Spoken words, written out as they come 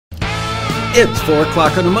It's 4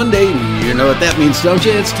 o'clock on a Monday. You know what that means, don't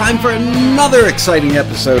you? It's time for another exciting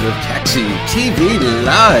episode of Taxi TV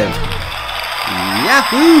Live.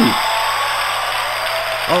 Yahoo!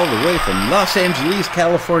 All the way from Los Angeles,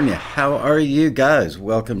 California. How are you guys?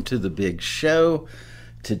 Welcome to the big show.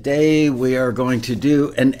 Today we are going to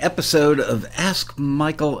do an episode of Ask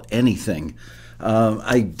Michael Anything.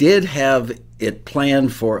 I did have it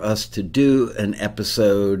planned for us to do an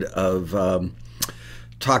episode of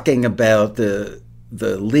talking about the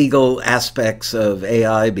legal aspects of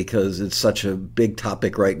AI because it's such a big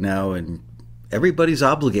topic right now and everybody's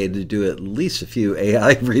obligated to do at least a few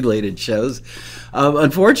AI-related shows.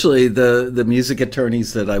 Unfortunately, the music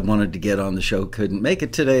attorneys that I wanted to get on the show couldn't make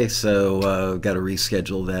it today, so I've got to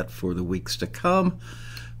reschedule that for the weeks to come.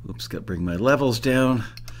 Oops, got to bring my levels down.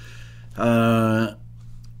 Let's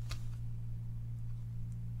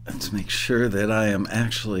make sure that I am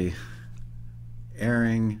actually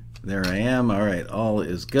airing. There I am. All right, all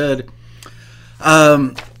is good.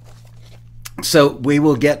 So we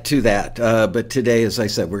will get to that. But today, as I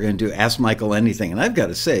said, we're going to do Ask Michael Anything. And I've got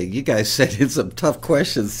to say, you guys sent in some tough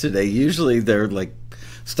questions today. Usually they're like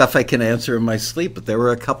stuff I can answer in my sleep, but there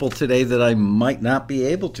were a couple today that I might not be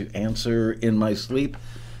able to answer in my sleep,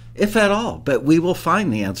 if at all. But we will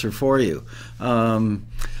find the answer for you.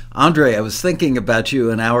 Andre, I was thinking about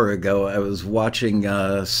you an hour ago. I was watching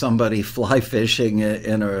somebody fly fishing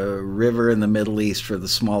in a river in the Middle East for the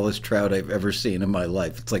smallest trout I've ever seen in my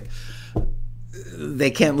life. It's like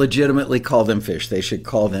they can't legitimately call them fish. They should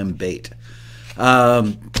call them bait.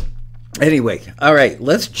 Anyway, all right,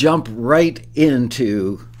 let's jump right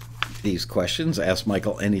into these questions. Ask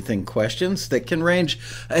Michael Anything questions that can range.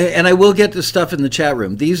 And I will get to stuff in the chat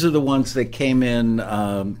room. These are the ones that came in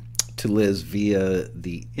to Liz via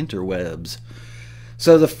the interwebs.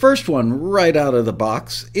 So the first one right out of the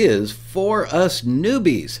box is for us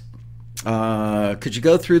newbies. Could you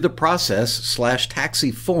go through the process / taxi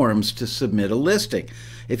forms to submit a listing?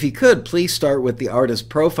 If you could, please start with the artist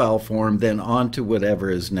profile form, then on to whatever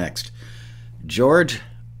is next. George,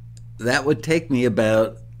 that would take me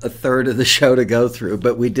about a third of the show to go through,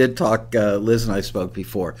 but we did talk, Liz and I spoke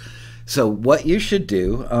before. So what you should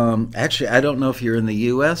do, actually, I don't know if you're in the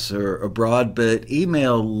U.S. or abroad, but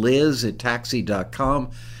email liz@taxi.com,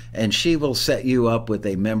 and she will set you up with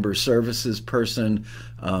a member services person.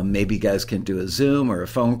 Maybe you guys can do a Zoom or a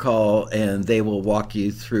phone call, and they will walk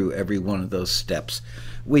you through every one of those steps.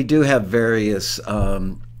 We do have various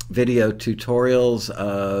video tutorials,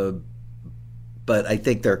 but I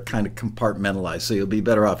think they're kind of compartmentalized, so you'll be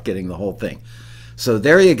better off getting the whole thing. So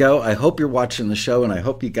there you go. I hope you're watching the show, and I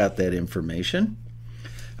hope you got that information.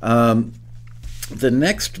 The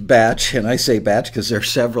next batch, and I say batch because there are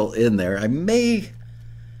several in there, I may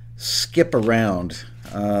skip around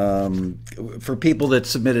for people that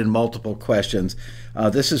submitted multiple questions.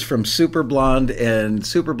 This is from Super Blonde, and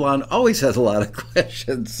Super Blonde always has a lot of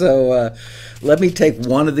questions. So let me take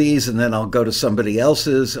one of these, and then I'll go to somebody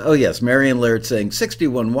else's. Oh, yes, Marion Laird saying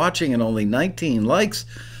 61 watching and only 19 likes.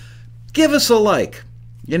 Give us a like.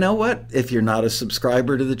 You know what? If you're not a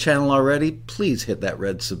subscriber to the channel already, please hit that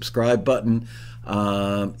red subscribe button.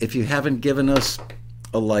 If you haven't given us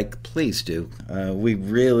a like, please do. We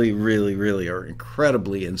really, really, really are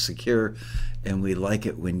incredibly insecure, and we like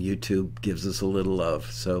it when YouTube gives us a little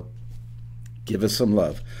love. So give us some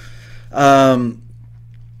love.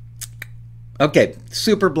 Okay,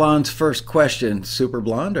 Super Blonde's first question. Super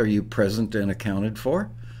Blonde, are you present and accounted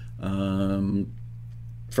for?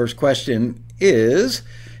 First question is,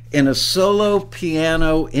 in a solo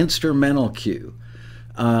piano instrumental cue,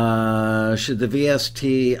 should the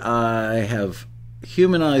VST have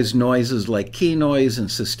humanized noises like key noise and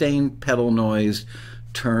sustained pedal noise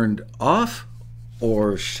turned off,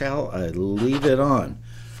 or shall I leave it on?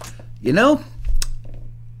 You know,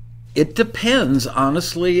 it depends,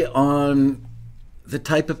 honestly, on the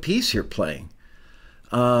type of piece you're playing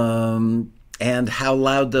and how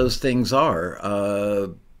loud those things are.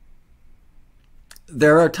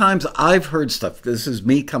 There are times I've heard stuff. This is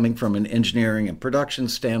me coming from an engineering and production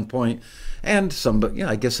standpoint, and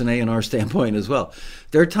I guess an A&R standpoint as well.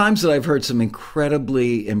 There are times that I've heard some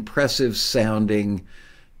incredibly impressive sounding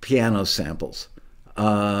piano samples,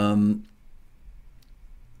 but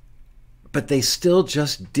they still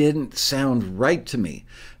just didn't sound right to me.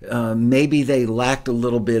 Maybe they lacked a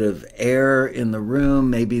little bit of air in the room.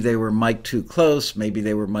 Maybe they were mic'd too close. Maybe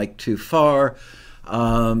they were mic'd too far.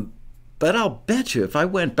 But I'll bet you if I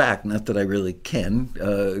went back, not that I really can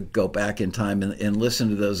go back in time and listen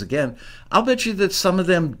to those again, I'll bet you that some of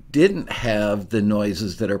them didn't have the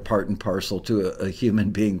noises that are part and parcel to a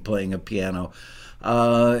human being playing a piano.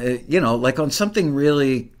 Like on something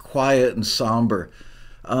really quiet and somber.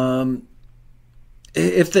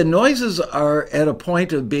 If the noises are at a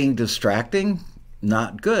point of being distracting,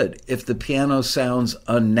 not good. If the piano sounds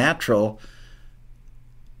unnatural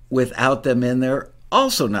without them in there,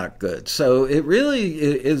 also not good. So it really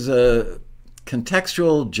is a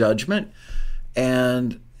contextual judgment,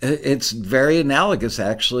 and it's very analogous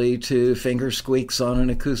actually to finger squeaks on an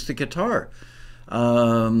acoustic guitar.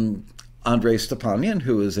 Andrei Stepanian,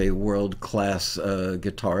 who is a world-class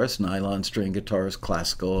guitarist, nylon string guitarist,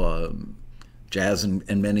 classical, jazz,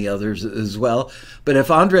 and many others as well. But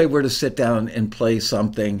if Andre were to sit down and play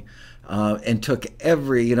something and took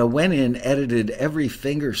went in, edited every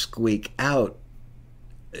finger squeak out,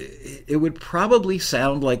 it would probably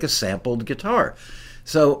sound like a sampled guitar.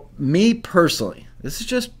 So me personally, this is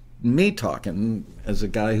just me talking as a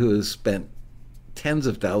guy who has spent tens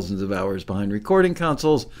of thousands of hours behind recording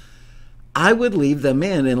consoles, I would leave them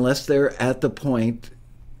in unless they're at the point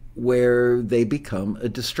where they become a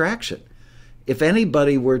distraction. If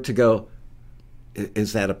anybody were to go,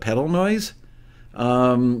 is that a pedal noise?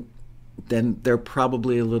 Then they're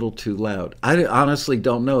probably a little too loud. I honestly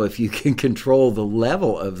don't know if you can control the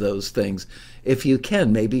level of those things. If you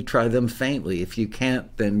can, maybe try them faintly. If you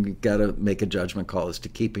can't, then you've got to make a judgment call as to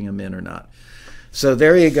keeping them in or not. So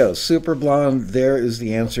there you go. Super Blonde, there is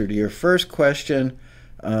the answer to your first question.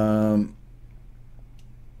 And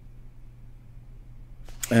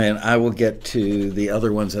I will get to the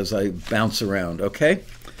other ones as I bounce around, okay?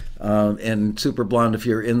 And Super Blonde, if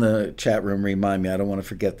you're in the chat room, remind me. I don't want to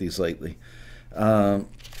forget these lately.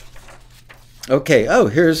 Okay,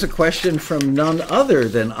 here's a question from none other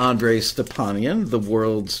than Andrei Stepanian, the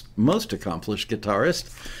world's most accomplished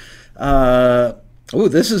guitarist.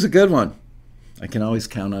 This is a good one. I can always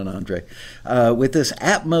count on Andre. With this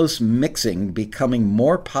Atmos mixing becoming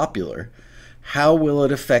more popular, how will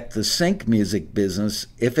it affect the sync music business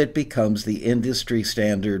if it becomes the industry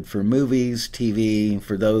standard for movies, TV,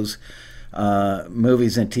 for those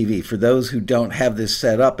movies and TV, for those who don't have this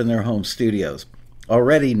set up in their home studios?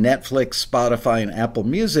 Already, Netflix, Spotify, and Apple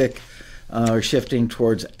Music are shifting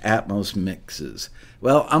towards Atmos mixes.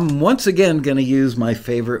 Well, I'm once again going to use my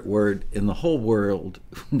favorite word in the whole world.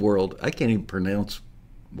 I can't even pronounce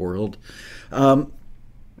world.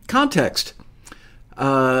 Context.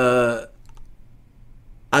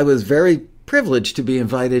 I was very privileged to be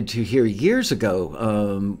invited to hear years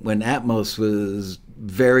ago when Atmos was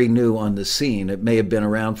very new on the scene. It may have been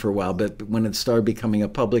around for a while, but when it started becoming a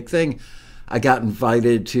public thing, I got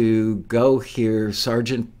invited to go hear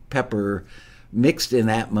Sgt. Pepper mixed in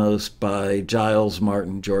Atmos by Giles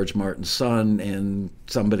Martin, George Martin's son, and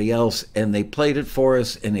somebody else, and they played it for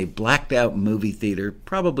us in a blacked-out movie theater,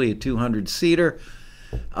 probably a 200-seater.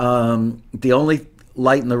 The only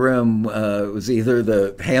light in the room was either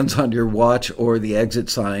the hands on your watch or the exit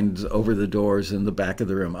signs over the doors in the back of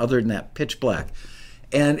the room. Other than that, pitch black.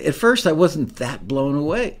 And at first, I wasn't that blown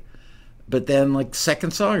away. But then, like,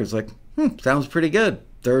 second song, I was like, sounds pretty good.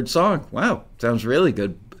 Third song, wow, sounds really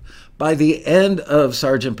good. By the end of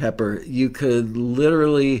Sgt. Pepper, you could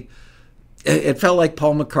literally, it felt like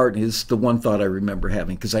Paul McCartney is the one thought I remember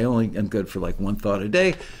having, because I only am good for like one thought a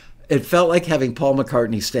day. It felt like having Paul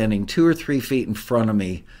McCartney standing 2 or 3 feet in front of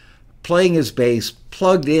me, playing his bass,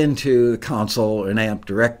 plugged into the console, an amp,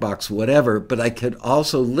 direct box, whatever, but I could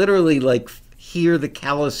also literally like hear the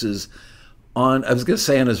calluses on, I was going to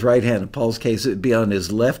say on his right hand, in Paul's case, it would be on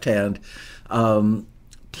his left hand,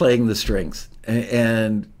 playing the strings.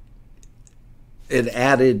 And it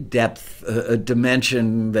added depth, a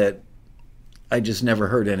dimension that I just never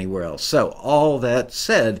heard anywhere else. So all that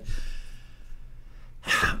said,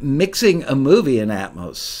 mixing a movie in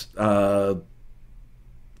Atmos,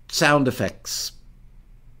 sound effects,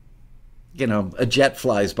 a jet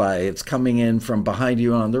flies by, it's coming in from behind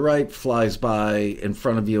you on the right, flies by in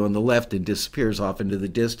front of you on the left, and disappears off into the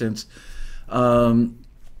distance. That's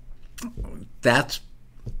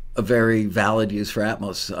a very valid use for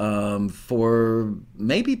Atmos. For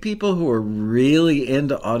maybe people who are really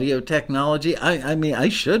into audio technology, I mean, I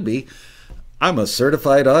should be. I'm a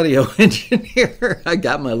certified audio engineer. I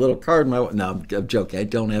got my little card. No, I'm joking. I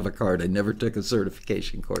don't have a card. I never took a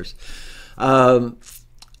certification course.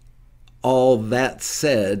 All that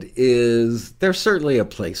said is there's certainly a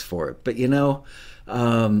place for it. But,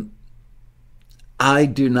 I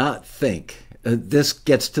do not think, this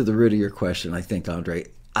gets to the root of your question, I think, Andre.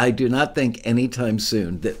 I do not think anytime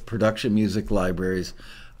soon that production music libraries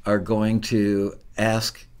are going to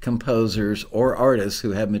ask composers or artists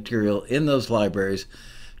who have material in those libraries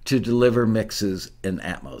to deliver mixes in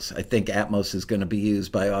Atmos. I think Atmos is going to be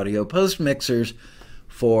used by audio post mixers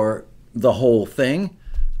for the whole thing.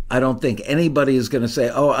 I don't think anybody is going to say,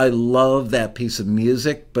 oh, I love that piece of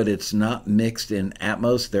music, but it's not mixed in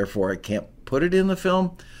Atmos, therefore I can't put it in the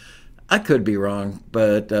film. I could be wrong,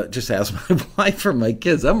 but just ask my wife or my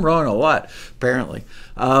kids. I'm wrong a lot, apparently.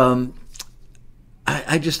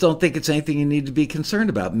 I just don't think it's anything you need to be concerned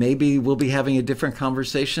about. Maybe we'll be having a different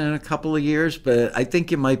conversation in a couple of years, but I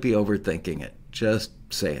think you might be overthinking it. Just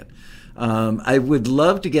saying. I would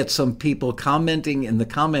love to get some people commenting in the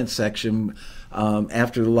comment section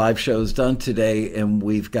after the live show is done today and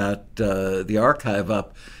we've got the archive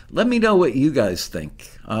up. Let me know what you guys think.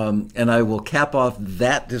 And I will cap off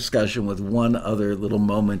that discussion with one other little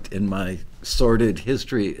moment in my sordid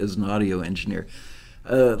history as an audio engineer.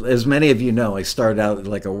 As many of you know, I started out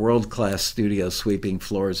like a world-class studio sweeping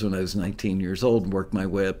floors when I was 19 years old and worked my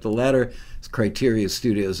way up the ladder. It's Criteria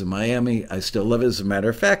Studios in Miami. I still love it. As a matter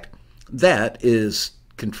of fact, that is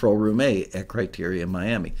Control Room A at Criteria in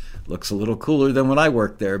Miami. Looks a little cooler than when I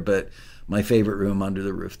worked there, but my favorite room under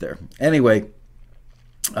the roof there. Anyway,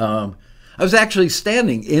 I was actually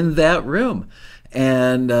standing in that room,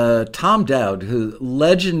 and Tom Dowd, who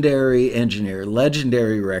legendary engineer,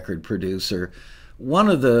 legendary record producer,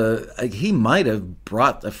 he might have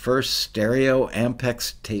brought the first stereo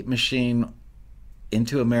Ampex tape machine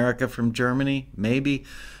into America from Germany, maybe,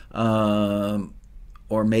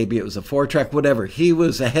 or maybe it was a 4-track, whatever. He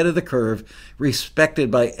was ahead of the curve,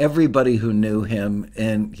 respected by everybody who knew him,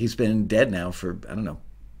 and he's been dead now for,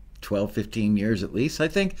 12, 15 years at least, I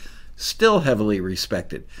think. Still heavily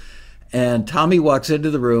respected. And Tommy walks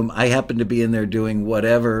into the room. I happen to be in there doing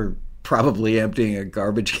whatever, probably emptying a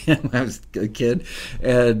garbage can when I was a kid.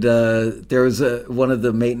 And there was one of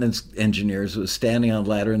the maintenance engineers was standing on a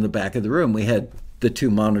ladder in the back of the room. We had the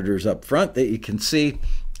 2 monitors up front that you can see.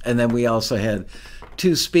 And then we also had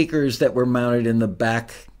 2 speakers that were mounted in the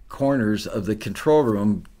back corners of the control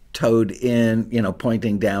room, towed in,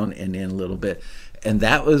 pointing down and in a little bit. And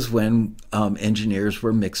that was when engineers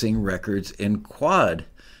were mixing records in quad,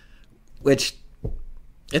 which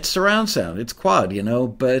it's surround sound, it's quad,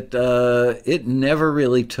 but it never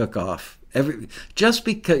really took off. Just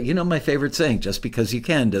because, my favorite saying, just because you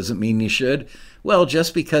can doesn't mean you should. Well,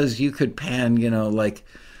 just because you could pan, like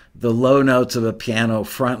the low notes of a piano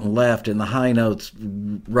front and left and the high notes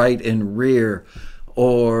right and rear,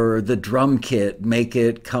 or the drum kit, make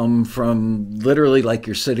it come from literally like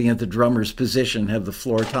you're sitting at the drummer's position, have the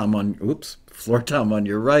floor tom on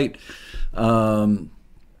your right, the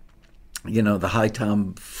high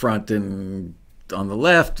tom front and on the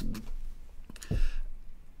left.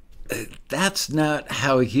 That's not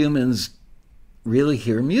how humans really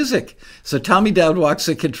hear music. So Tommy Dowd walks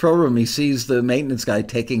the control room. He sees the maintenance guy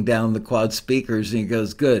taking down the quad speakers, and he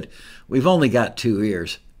goes, "Good, we've only got 2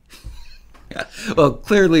 ears." Well,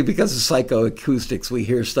 clearly because of psychoacoustics, we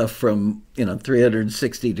hear stuff from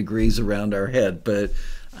 360 degrees around our head. But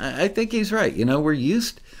I think he's right. We're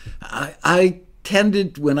used. I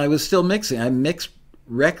tended, when I was still mixing, I mixed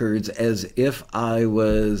records as if I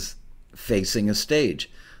was facing a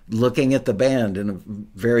stage, looking at the band in a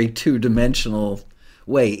very 2-dimensional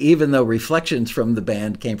way, even though reflections from the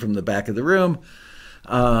band came from the back of the room.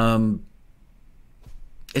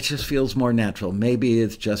 It just feels more natural. Maybe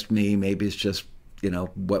it's just me. Maybe it's just,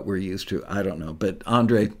 what we're used to. I don't know. But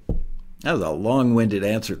Andre, that was a long-winded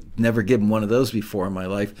answer. Never given one of those before in my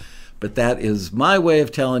life. But that is my way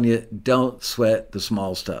of telling you, don't sweat the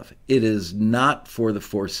small stuff. It is not for the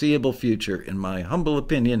foreseeable future, in my humble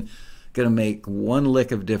opinion, going to make one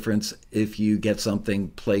lick of difference if you get something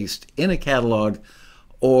placed in a catalog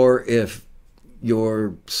or if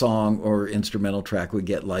your song or instrumental track would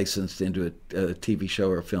get licensed into a TV show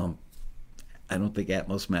or a film. I don't think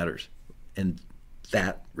Atmos matters in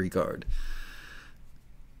that regard.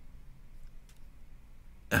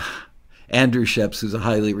 Andrew Sheps, who's a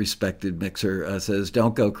highly respected mixer, says,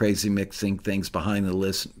 don't go crazy mixing things behind the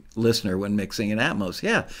listener when mixing in Atmos.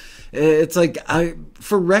 Yeah, it's like,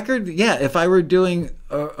 for record, yeah, if I were doing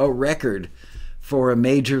a record for a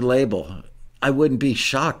major label, I wouldn't be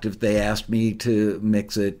shocked if they asked me to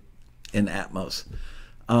mix it in Atmos.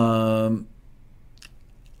 And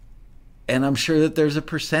I'm sure that there's a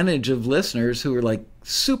percentage of listeners who are like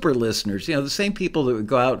super listeners, the same people that would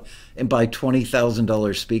go out and buy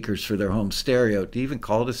 $20,000 speakers for their home stereo. Do you even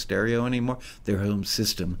call it a stereo anymore? Their home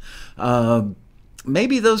system.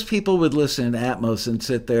 Maybe those people would listen to Atmos and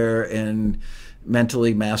sit there and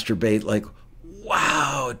mentally masturbate like,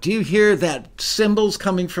 wow, do you hear that cymbals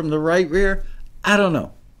coming from the right rear? I don't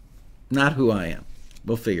know. Not who I am.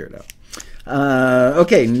 We'll figure it out.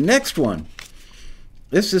 Okay, next one.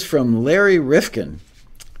 This is from Larry Rifkin.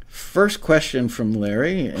 first question from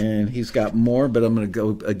Larry, and he's got more, but I'm going to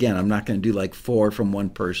go again. I'm not going to do like 4 from one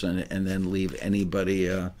person and then leave anybody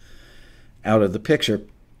out of the picture.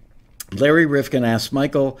 Larry Rifkin asks,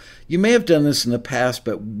 Michael, you may have done this in the past,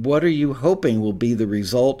 but what are you hoping will be the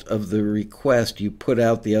result of the request you put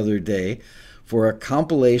out the other day for a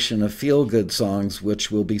compilation of feel-good songs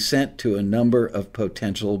which will be sent to a number of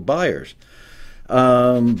potential buyers?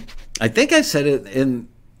 I think I said it in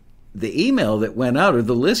the email that went out, or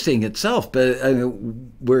the listing itself, but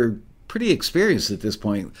we're pretty experienced at this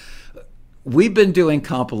point. We've been doing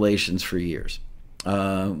compilations for years.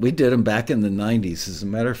 We did them back in the 90s. As a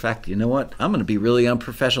matter of fact, you know what? I'm going to be really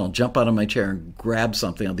unprofessional, jump out of my chair and grab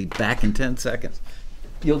something. I'll be back in 10 seconds.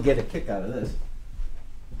 You'll get a kick out of this.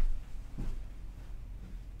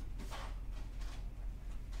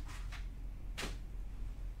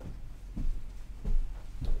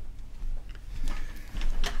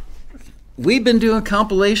 We've been doing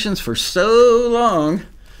compilations for so long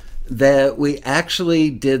that we actually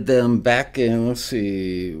did them back in, let's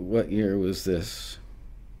see, what year was this?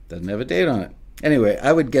 Doesn't have a date on it. Anyway,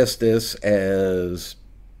 I would guess this as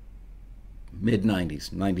mid-90s,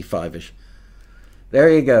 95-ish. There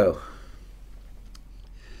you go.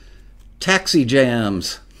 Taxi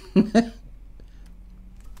Jams.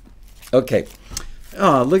 Okay.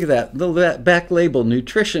 Oh, look at that. That back label,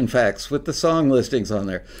 Nutrition Facts, with the song listings on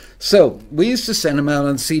there. So we used to send them out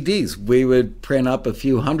on CDs. We would print up a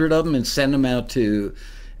few hundred of them and send them out to,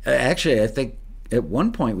 actually, I think at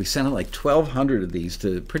one point we sent out like 1,200 of these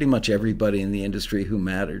to pretty much everybody in the industry who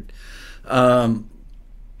mattered. And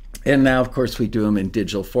now, of course, we do them in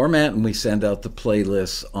digital format, and we send out the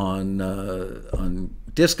playlists on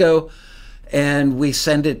Disco, and we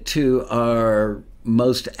send it to our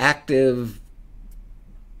most active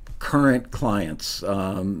current clients.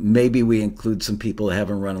 Maybe we include some people that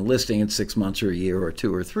haven't run a listing in 6 months or a year or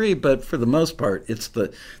 2 or 3, but for the most part, it's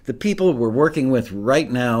the people we're working with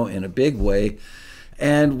right now in a big way.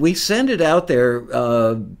 And we send it out there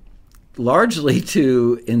largely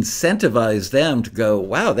to incentivize them to go,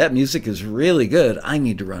 wow, that music is really good. I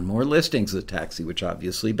need to run more listings of Taxi, which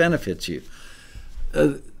obviously benefits you.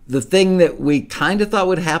 The thing that we kind of thought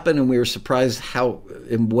would happen, and we were surprised how,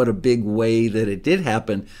 in what a big way that it did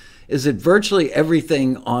happen, is that virtually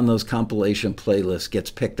everything on those compilation playlists gets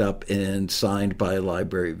picked up and signed by a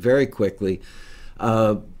library very quickly.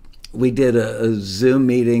 We did a Zoom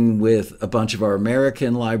meeting with a bunch of our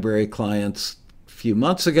American library clients a few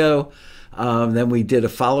months ago. Then we did a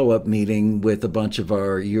follow-up meeting with a bunch of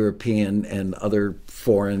our European and other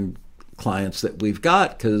foreign clients that we've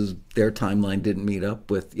got, because their timeline didn't meet up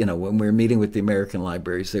with, when we were meeting with the American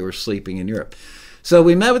libraries, they were sleeping in Europe. So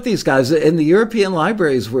we met with these guys, and the European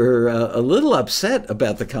libraries were a little upset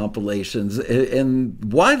about the compilations.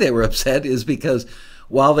 And why they were upset is because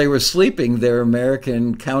while they were sleeping, their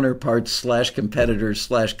American counterparts / competitors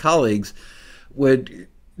 / colleagues would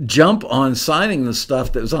jump on signing the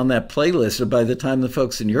stuff that was on that playlist. And by the time the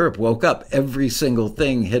folks in Europe woke up, every single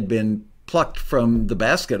thing had been plucked from the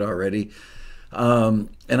basket already. And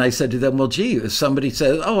I said to them, well, gee, if somebody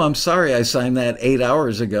says, oh, I'm sorry, I signed that 8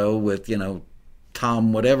 hours ago with,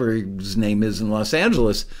 Tom, whatever his name is in Los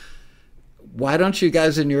Angeles, why don't you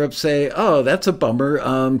guys in Europe say, oh, that's a bummer.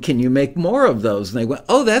 Can you make more of those? And they went,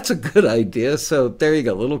 oh, that's a good idea. So there you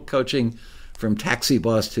go. A little coaching from Taxi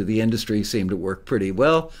Boss to the industry seemed to work pretty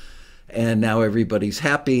well. And now everybody's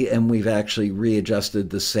happy. And we've actually readjusted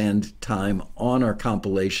the send time on our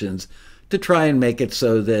compilations to try and make it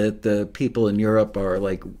so that the people in Europe are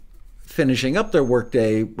like finishing up their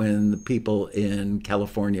workday when the people in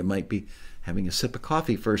California might be having a sip of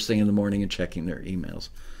coffee first thing in the morning and checking their emails.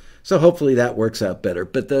 So hopefully that works out better.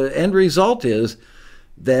 But the end result is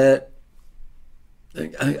that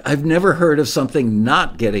I've never heard of something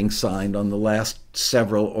not getting signed on the last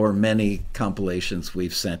several or many compilations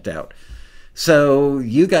we've sent out. So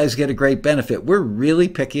you guys get a great benefit. We're really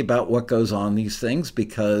picky about what goes on these things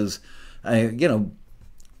because,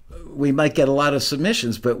 we might get a lot of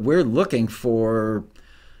submissions, but we're looking for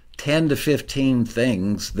 10 to 15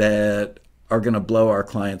 things that are going to blow our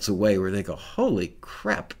clients away, where they go, holy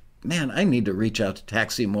crap, man, I need to reach out to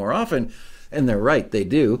Taxi more often. And they're right, they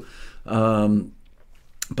do.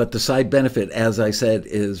 But the side benefit, as I said,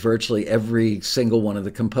 is virtually every single one of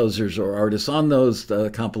the composers or artists on those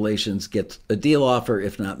compilations gets a deal offer,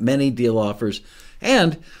 if not many deal offers.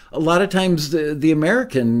 And a lot of times the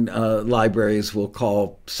American libraries will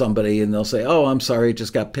call somebody and they'll say, oh, I'm sorry, it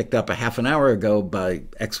just got picked up a half an hour ago by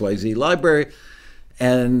XYZ library.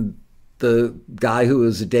 And the guy who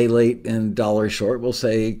is a day late and $1 short will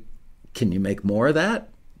say, can you make more of that?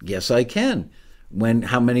 Yes, I can.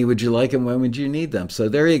 How many would you like and when would you need them? So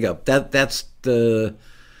there you go. That's the...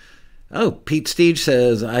 Oh, Pete Steege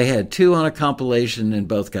says, I had 2 on a compilation and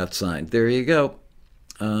both got signed. There you go.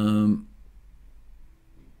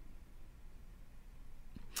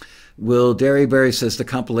 Will Derryberry says, the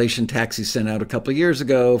compilation Taxi sent out a couple of years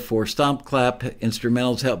ago for Stomp Clap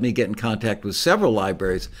instrumentals helped me get in contact with several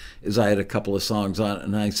libraries, as I had a couple of songs on it,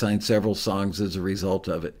 and I signed several songs as a result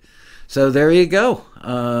of it. So there you go.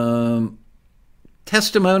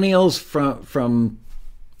 Testimonials from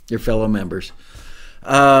your fellow members.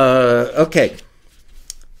 Okay,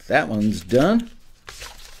 that one's done.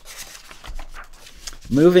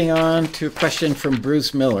 Moving on to a question from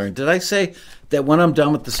Bruce Miller. Did I say that when I'm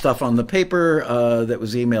done with the stuff on the paper that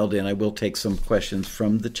was emailed in, I will take some questions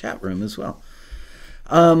from the chat room as well?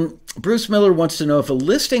 Bruce Miller wants to know, if a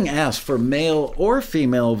listing asks for male or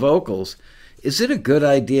female vocals, is it a good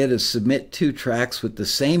idea to submit 2 tracks with the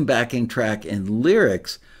same backing track and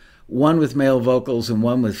lyrics, one with male vocals and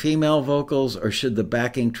one with female vocals, or should the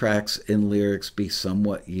backing tracks and lyrics be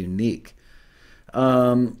somewhat unique?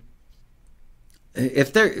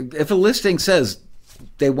 If a listing says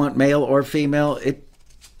they want male or female,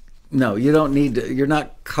 no, you don't need to, you're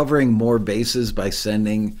not covering more bases by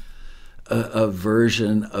sending a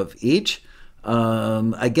version of each.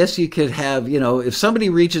 I guess you could have, if somebody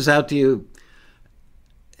reaches out to you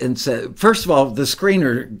and says, first of all, the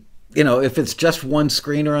screener, if it's just one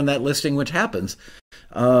screener on that listing, which happens,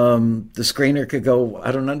 the screener could go,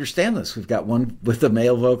 I don't understand this. We've got one with a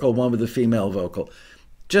male vocal, one with a female vocal.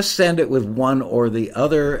 Just send it with one or the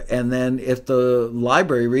other, and then if the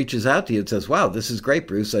library reaches out to you and says, wow, this is great,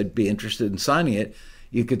 Bruce, I'd be interested in signing it,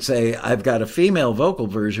 you could say, I've got a female vocal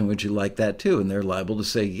version, would you like that too? And they're liable to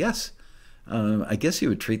say yes. I guess you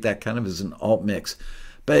would treat that kind of as an alt mix.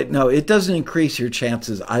 But no, it doesn't increase your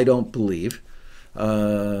chances, I don't believe.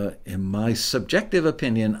 In my subjective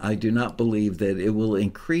opinion, I do not believe that it will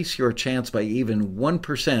increase your chance by even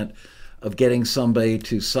 1% of getting somebody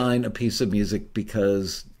to sign a piece of music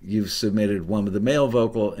because you've submitted one with a male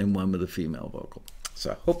vocal and one with a female vocal.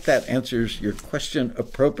 So I hope that answers your question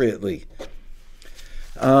appropriately.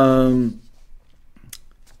 Nancy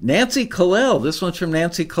Kalel. This one's from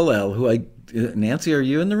Nancy Kalel, Nancy, are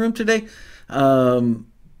you in the room today?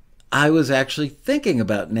 I was actually thinking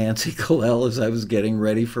about Nancy Kalel as I was getting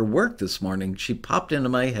ready for work this morning. She popped into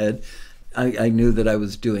my head. I knew that I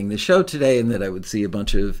was doing the show today and that I would see a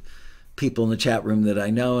bunch of people in the chat room that I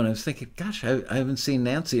know, and I was thinking, gosh, I haven't seen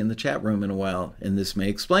Nancy in the chat room in a while, and this may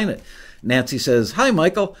explain it. Nancy says, hi,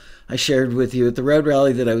 Michael. I shared with you at the Road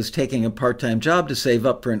Rally that I was taking a part-time job to save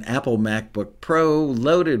up for an Apple MacBook Pro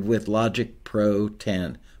loaded with Logic Pro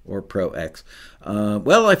 10 or Pro X.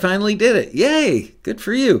 Well, I finally did it. Yay! Good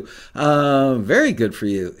for you. Very good for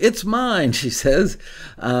you. It's mine, she says.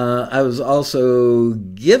 I was also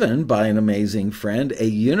given by an amazing friend a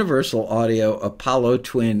Universal Audio Apollo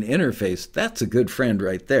Twin interface. That's a good friend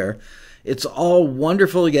right there. It's all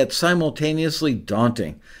wonderful yet simultaneously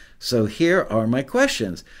daunting. So here are my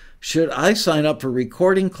questions. Should I sign up for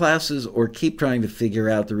recording classes or keep trying to figure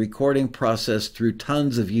out the recording process through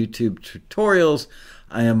tons of YouTube tutorials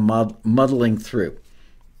I am muddling through?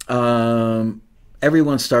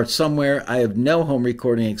 Everyone starts somewhere. I have no home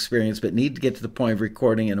recording experience, but need to get to the point of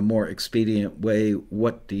recording in a more expedient way.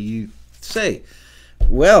 What do you say?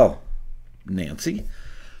 Well, Nancy,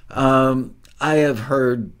 I have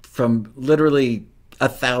heard from literally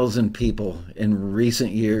 1,000 people in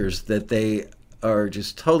recent years that they are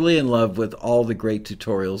just totally in love with all the great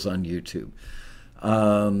tutorials on YouTube.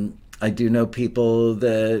 I do know people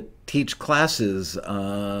that teach classes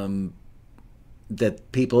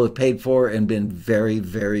that people have paid for and been very,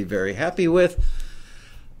 very, very happy with.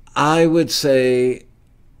 I would say,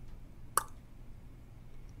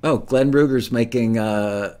 Glenn Ruger's making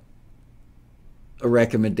a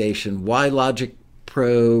recommendation. Why Logic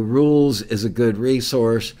Pro Rules is a good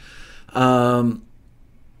resource.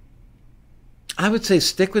 I would say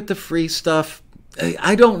stick with the free stuff.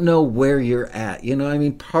 I don't know where you're at.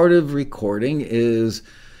 Part of recording is,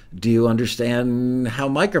 do you understand how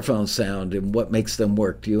microphones sound and what makes them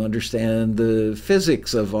work? Do you understand the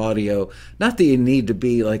physics of audio? Not that you need to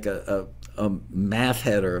be like a math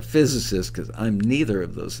head or a physicist, because I'm neither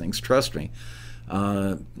of those things, trust me.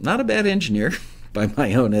 Not a bad engineer by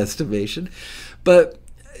my own estimation, but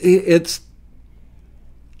it's,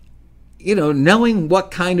 knowing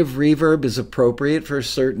what kind of reverb is appropriate for a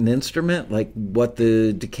certain instrument, like what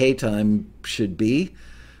the decay time should be.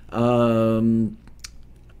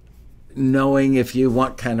 Knowing if you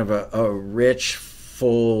want kind of a rich,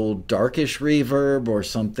 full, darkish reverb or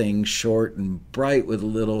something short and bright with a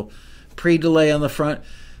little pre-delay on the front.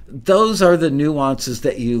 those are the nuances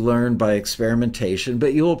that you learn by experimentation,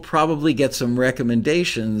 but you will probably get some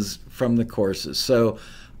recommendations from the courses. So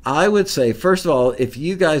I would say, first of all, if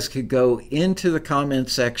you guys could go into the comment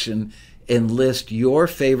section and list your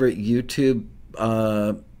favorite YouTube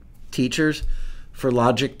teachers for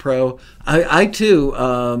Logic Pro. I too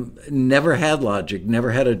never had Logic,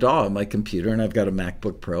 never had a DAW on my computer, and I've got a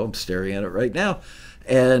MacBook Pro. I'm staring at it right now,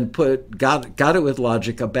 and got it with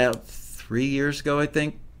Logic about 3 years ago, I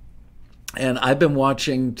think. And I've been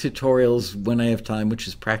watching tutorials when I have time, which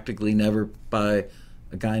is practically never, by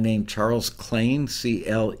a guy named Charles Klein, Cleyn.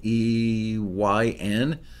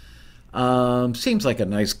 Seems like a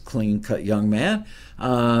nice, clean-cut young man.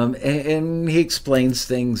 And he explains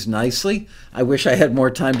things nicely. I wish I had more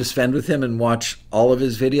time to spend with him and watch all of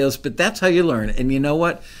his videos, but that's how you learn. And you know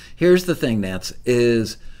what? Here's the thing, Nats,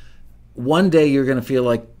 is one day you're going to feel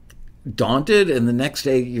like daunted, and the next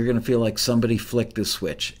day you're going to feel like somebody flicked a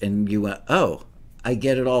switch, and you went, oh, I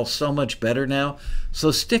get it all so much better now.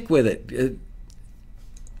 So stick with it.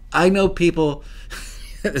 I know people...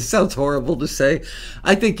 It sounds horrible to say.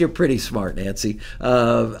 I think you're pretty smart, Nancy.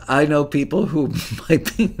 I know people who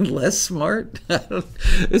might be less smart.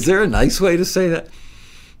 Is there a nice way to say that?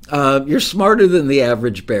 You're smarter than the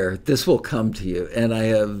average bear. This will come to you. And I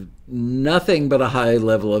have nothing but a high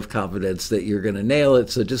level of confidence that you're going to nail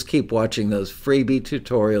it. So just keep watching those freebie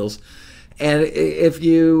tutorials. And if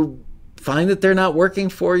you find that they're not working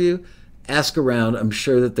for you, ask around. I'm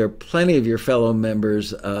sure that there are plenty of your fellow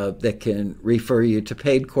members that can refer you to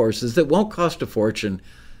paid courses that won't cost a fortune,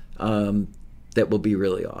 that will be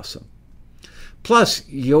really awesome. Plus,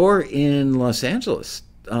 you're in Los Angeles.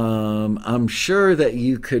 I'm sure that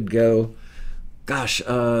you could go, gosh,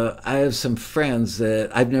 I have some friends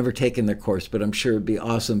that I've never taken their course, but I'm sure it'd be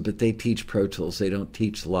awesome, but they teach Pro Tools. They don't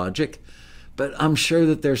teach Logic. But I'm sure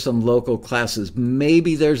that there's some local classes.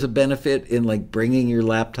 Maybe there's a benefit in like bringing your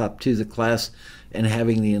laptop to the class and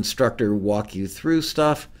having the instructor walk you through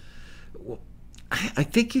stuff. I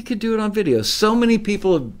think you could do it on video. So many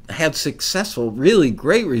people have had successful, really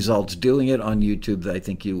great results doing it on YouTube that I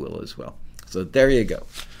think you will as well. So there you go.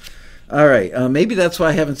 All right. Maybe that's why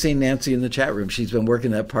I haven't seen Nancy in the chat room. She's been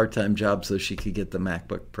working that part-time job so she could get the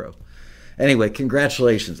MacBook Pro. Anyway,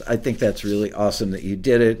 congratulations. I think that's really awesome that you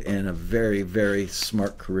did it, and a very, very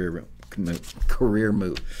smart career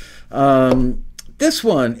move. This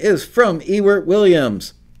one is from Ewart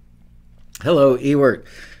Williams. Hello, Ewart.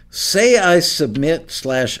 Say I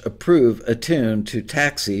submit/approve a tune to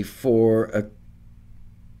Taxi for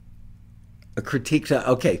a critique.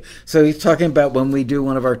 Okay, so he's talking about when we do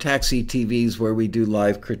one of our Taxi TVs where we do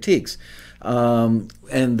live critiques.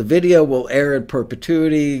 And the video will air in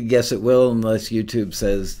perpetuity. Yes, it will, unless YouTube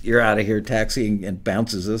says, you're out of here, Taxi, and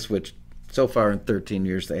bounces us, which so far in 13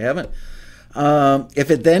 years they haven't.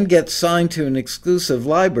 If it then gets signed to an exclusive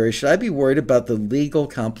library, should I be worried about the legal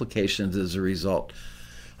complications as a result?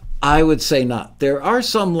 I would say not. There are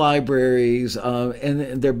some libraries,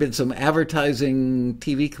 and there have been some advertising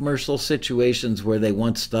TV commercial situations where they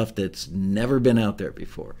want stuff that's never been out there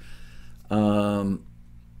before.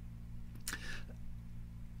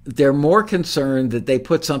 They're more concerned that they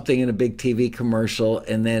put something in a big TV commercial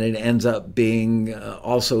and then it ends up being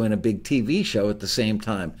also in a big TV show at the same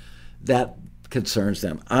time. That concerns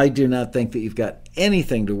them. I do not think that you've got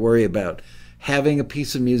anything to worry about having a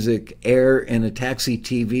piece of music air in a Taxi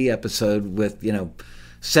TV episode with,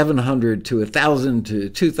 700 to 1,000 to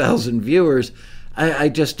 2,000 viewers. I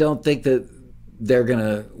just don't think that they're going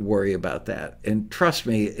to worry about that. And trust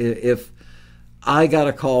me, if I got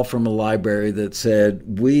a call from a library that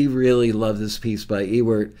said, we really love this piece by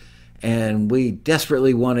Ewart and we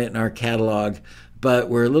desperately want it in our catalog, but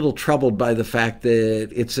we're a little troubled by the fact that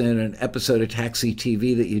it's in an episode of Taxi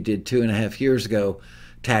TV that you did 2.5 years ago.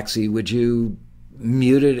 Taxi, would you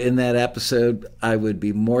mute it in that episode? I would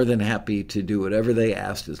be more than happy to do whatever they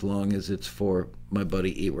asked as long as it's for my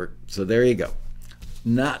buddy Ewart. So there you go.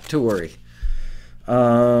 Not to worry.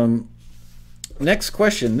 Next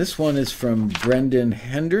question. This one is from Brendan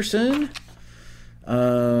Henderson.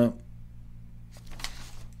 Okay.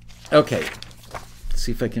 Let's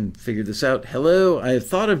see if I can figure this out. Hello. I have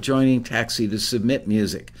thought of joining Taxi to submit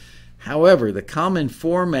music. However, the common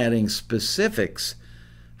formatting specifics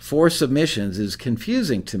for submissions is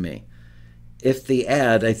confusing to me. If the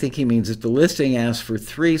ad, I think he means if the listing asks for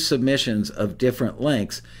 3 submissions of different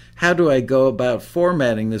lengths, how do I go about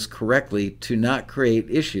formatting this correctly to not create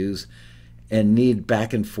issues and need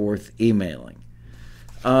back and forth emailing?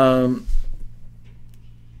 You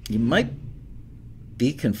might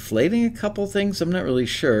be conflating a couple things. I'm not really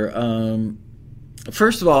sure.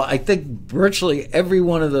 First of all, I think virtually every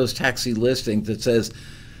one of those Taxi listings that says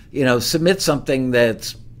submit something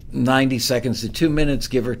that's 90 seconds to 2 minutes,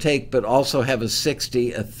 give or take, but also have a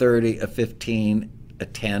 60, a 30, a 15, a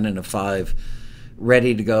 10, and a 5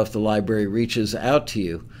 ready to go if the library reaches out to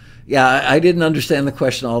you. Yeah, I didn't understand the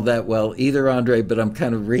question all that well either, Andre, but I'm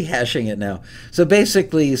kind of rehashing it now. So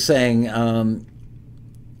basically saying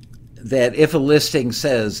that if a listing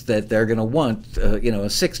says that they're going to want, a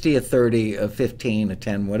 60, a 30, a 15, a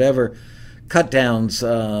 10, whatever, cut downs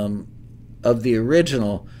of the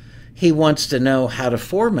original, he wants to know how to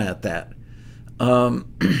format that.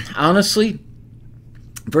 Honestly,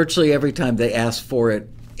 virtually every time they ask for it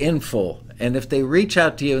in full. And if they reach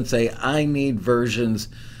out to you and say, I need versions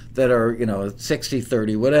that are, 60,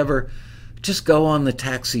 30, whatever, just go on the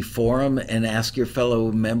Taxi forum and ask your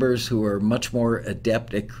fellow members who are much more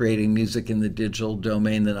adept at creating music in the digital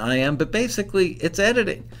domain than I am. But basically, it's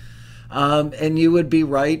editing. And you would be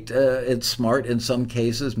right. It's smart in some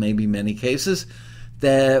cases, maybe many cases,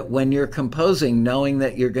 that when you're composing, knowing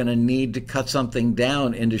that you're going to need to cut something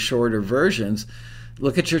down into shorter versions,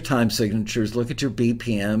 look at your time signatures, look at your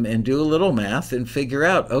BPM, and do a little math and figure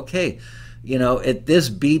out, okay, at this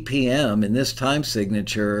BPM in this time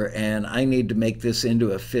signature, and I need to make this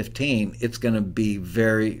into a 15, it's going to be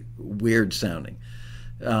very weird sounding.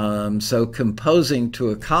 So composing to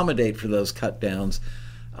accommodate for those cut downs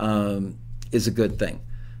is a good thing.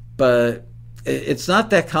 But it's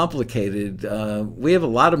not that complicated. We have a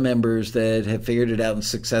lot of members that have figured it out and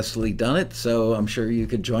successfully done it, so I'm sure you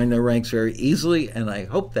could join their ranks very easily, and I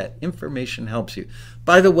hope that information helps you.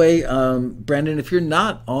 By the way, Brendan, if you're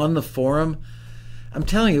not on the forum, I'm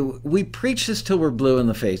telling you, we preach this till we're blue in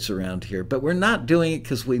the face around here, but we're not doing it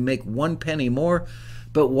because we make 1 penny more,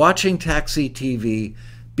 but watching Taxi TV,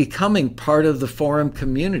 becoming part of the forum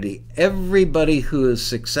community. Everybody who is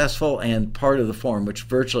successful and part of the forum, which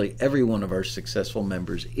virtually every one of our successful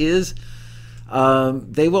members is,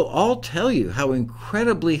 they will all tell you how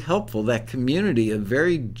incredibly helpful that community of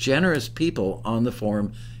very generous people on the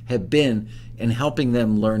forum have been in helping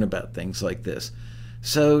them learn about things like this.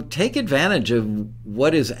 So take advantage of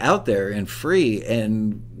what is out there and free,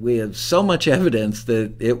 and we have so much evidence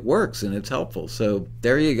that it works and it's helpful. So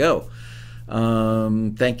there you go.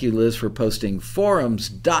 Thank you, Liz, for posting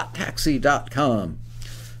forums.taxi.com.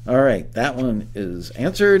 All right, that one is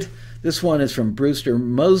answered. This one is from Brewster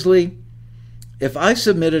Mosley. If I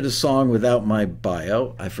submitted a song without my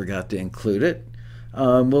bio, I forgot to include it,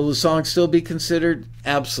 will the song still be considered?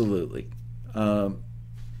 Absolutely. No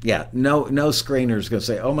screener is going to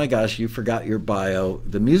say, oh my gosh, you forgot your bio.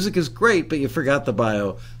 The music is great, but you forgot the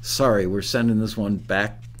bio. Sorry, we're sending this one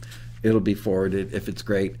back. It'll be forwarded if it's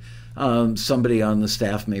great. Somebody on the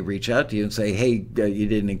staff may reach out to you and say, hey, you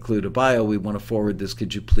didn't include a bio. We want to forward this.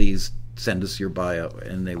 Could you please send us your bio?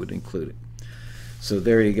 And they would include it. So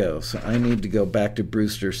there you go. So I need to go back to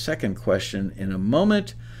Brewster's second question in a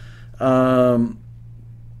moment.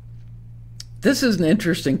 This is an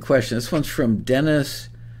interesting question. This one's from Dennis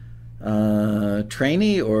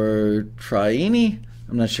Trainee or Traini.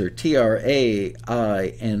 I'm not sure. Traini,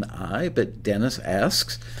 but Dennis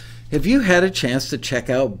asks, have you had a chance to check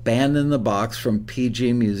out Band in the Box from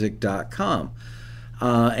pgmusic.com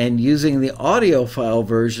and using the audio file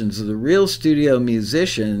versions of the real studio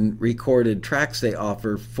musician recorded tracks they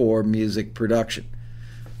offer for music production?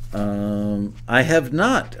 I have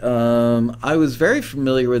not. I was very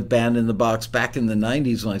familiar with Band in the Box back in the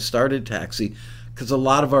 90s when I started Taxi because a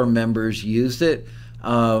lot of our members used it.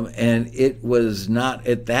 And it was not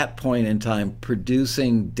at that point in time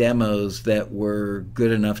producing demos that were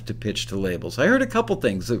good enough to pitch to labels. I heard a couple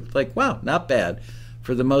things that like, wow, not bad.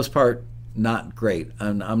 For the most part, not great.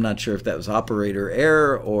 I'm not sure if that was operator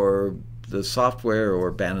error or the software or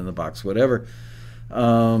Band in the Box, whatever.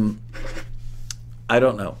 I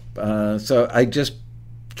don't know. So I just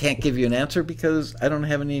can't give you an answer because I don't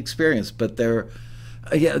have any experience. But there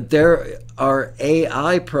are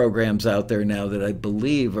AI programs out there now that I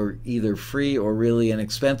believe are either free or really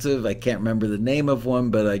inexpensive. I can't remember the name of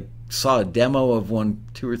one, but I saw a demo of one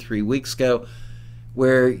 2 or 3 weeks ago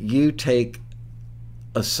where you take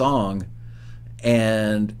a song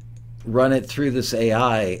and run it through this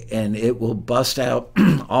AI and it will bust out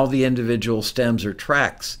all the individual stems or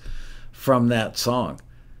tracks from that song.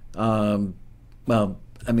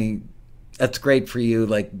 That's great for you,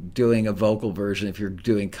 like doing a vocal version if you're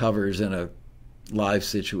doing covers in a live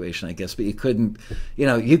situation, I guess. But you couldn't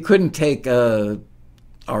take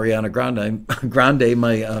Ariana Grande,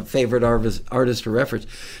 my favorite artist to reference.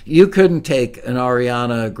 You couldn't take an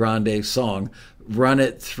Ariana Grande song, run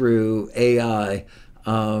it through AI,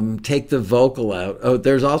 take the vocal out. Oh,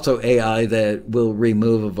 there's also AI that will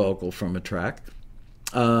remove a vocal from a track.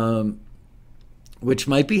 which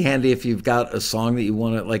might be handy if you've got a song that you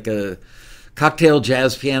want to, like a cocktail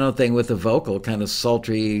jazz piano thing with a vocal, kind of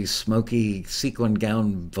sultry, smoky sequin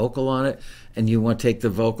gown vocal on it, and you want to take the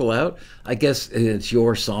vocal out. I guess it's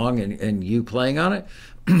your song and you playing on it.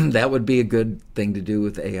 That would be a good thing to do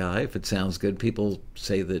with AI if it sounds good. People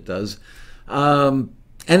say that it does.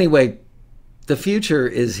 Anyway, the future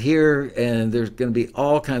is here, and there's going to be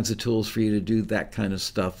all kinds of tools for you to do that kind of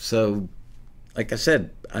stuff. So, like I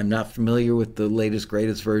said, I'm not familiar with the latest,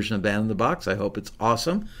 greatest version of Band in the Box. I hope it's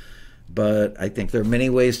awesome, but I think there are many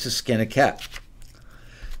ways to skin a cat.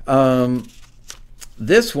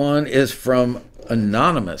 This one is from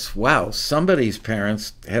Anonymous. Wow, somebody's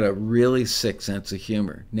parents had a really sick sense of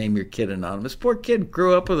humor. Name your kid Anonymous. Poor kid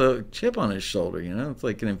grew up with a chip on his shoulder, you know? It's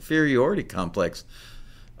like an inferiority complex.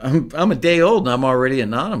 I'm a day old and I'm already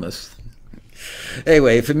anonymous.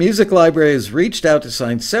 Anyway, if a music library has reached out to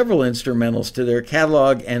sign several instrumentals to their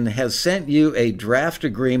catalog and has sent you a draft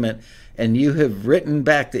agreement and you have written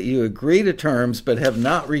back that you agree to terms but have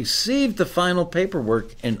not received the final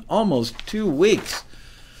paperwork in almost 2 weeks,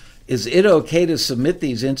 is it okay to submit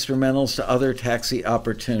these instrumentals to other taxi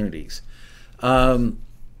opportunities?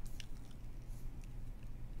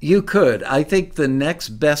 You could. I think the next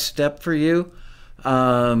best step for you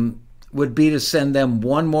would be to send them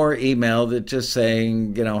one more email that just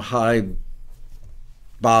saying, you know, hi,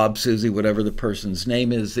 Bob, Susie, whatever the person's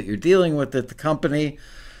name is that you're dealing with at the company.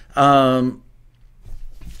 I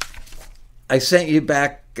sent you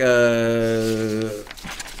back, I'm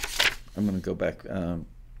going to go back.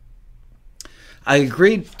 I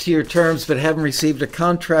agreed to your terms but haven't received a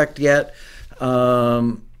contract yet.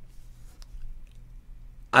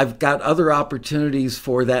 I've got other opportunities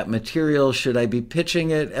for that material. Should I be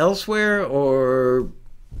pitching it elsewhere, or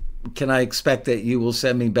can I expect that you will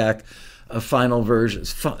send me back a final version,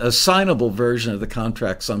 a signable version of the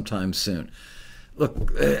contract sometime soon?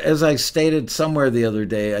 Look, as I stated somewhere the other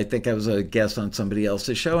day, I think I was a guest on somebody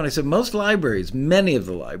else's show, and I said most libraries, many of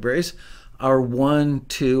the libraries, are 1,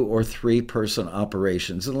 2, or 3 person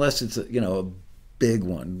operations, unless it's a big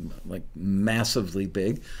one, like massively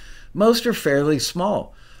big. Most are fairly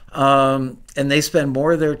small. And they spend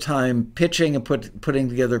more of their time pitching and putting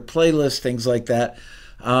together playlists, things like that.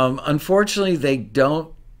 Unfortunately, they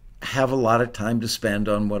don't have a lot of time to spend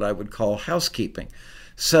on what I would call housekeeping.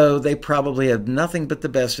 So they probably have nothing but the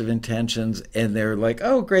best of intentions, and they're like,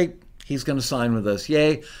 oh, great, he's going to sign with us,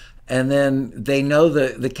 yay. And then they know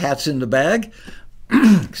the cat's in the bag,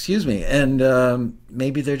 excuse me, and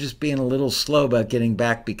maybe they're just being a little slow about getting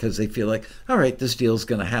back because they feel like, all right, this deal's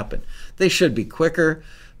going to happen. They should be quicker,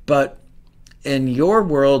 but in your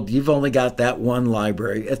world, you've only got that one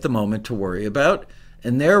library at the moment to worry about.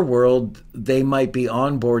 In their world, they might be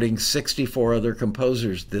onboarding 64 other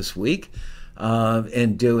composers this week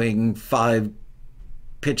and doing 5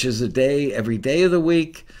 pitches a day every day of the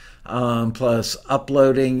week, plus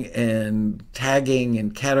uploading and tagging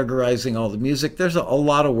and categorizing all the music. There's a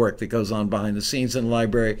lot of work that goes on behind the scenes in the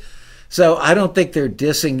library. So I don't think they're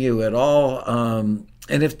dissing you at all.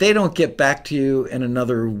 And if they don't get back to you in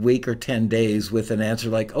another week or 10 days with an answer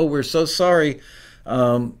like, oh, we're so sorry,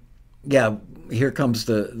 yeah, here comes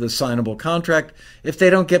the signable contract. If they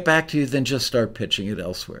don't get back to you, then just start pitching it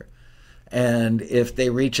elsewhere. And if they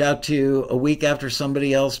reach out to you a week after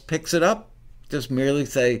somebody else picks it up, just merely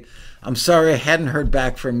say, I'm sorry, I hadn't heard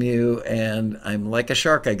back from you, and I'm like a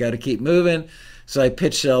shark, I got to keep moving. So I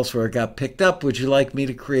pitched elsewhere, it got picked up. Would you like me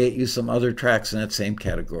to create you some other tracks in that same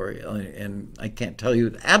category? And I can't tell you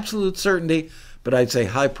with absolute certainty, but I'd say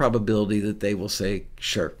high probability that they will say,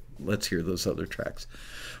 sure, let's hear those other tracks.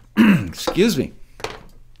 Excuse me.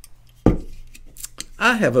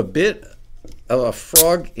 I have a bit of a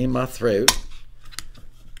frog in my throat.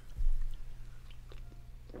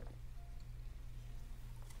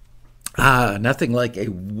 Nothing like a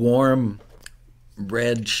warm,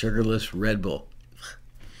 red, sugarless Red Bull.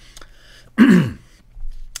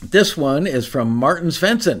 This one is from Martin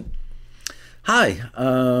Svensson. Hi.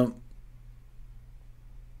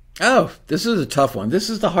 This is a tough one. This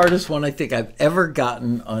is the hardest one I think I've ever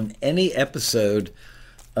gotten on any episode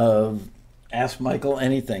of Ask Michael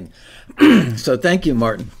Anything. So thank you,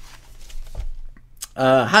 Martin.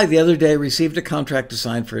 Hi, the other day I received a contract to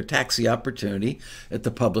sign for a taxi opportunity that the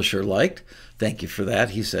publisher liked. Thank you for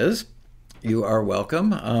that, he says. You are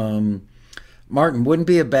welcome. Martin, wouldn't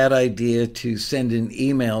be a bad idea to send an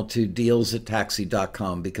email to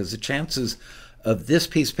deals@taxi.com, because the chances of this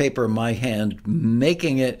piece of paper in my hand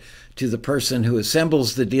making it to the person who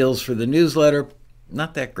assembles the deals for the newsletter,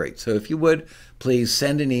 not that great. So if you would, please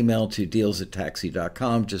send an email to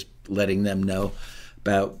deals@taxi.com, just letting them know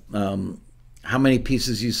about how many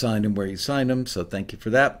pieces you signed and where you signed them, so thank you for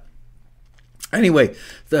that. Anyway,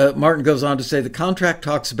 Martin goes on to say the contract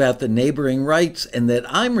talks about the neighboring rights and that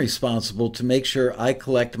I'm responsible to make sure I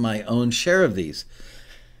collect my own share of these.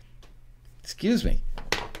 Excuse me.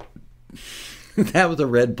 That was a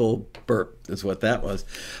Red Bull burp, is what that was.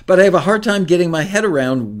 But I have a hard time getting my head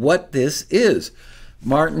around what this is.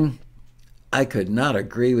 Martin, I could not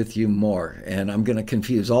agree with you more, and I'm going to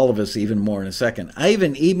confuse all of us even more in a second. I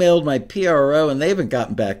even emailed my PRO, and they haven't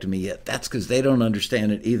gotten back to me yet. That's because they don't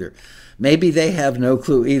understand it either. Maybe they have no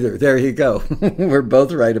clue either. There you go. We're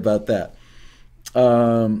both right about that.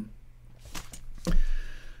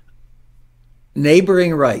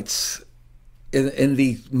 Neighboring rights, in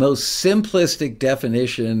the most simplistic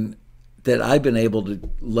definition that I've been able to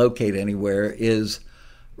locate anywhere, is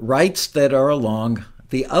rights that are along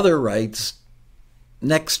the other rights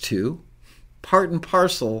next to, part and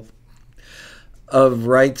parcel of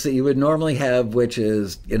rights that you would normally have, which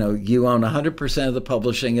is, you own 100% of the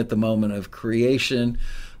publishing at the moment of creation.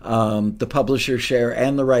 The publisher share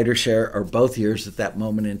and the writer share are both yours at that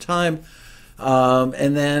moment in time.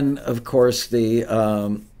 And then, of course, the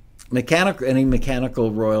any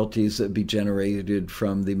mechanical royalties that be generated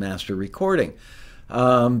from the master recording.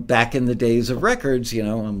 Back in the days of records,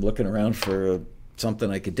 I'm looking around for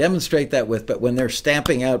something I could demonstrate that with, but when they're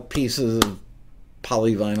stamping out pieces of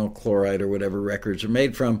polyvinyl chloride or whatever records are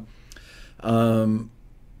made from,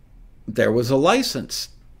 there was a license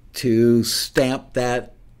to stamp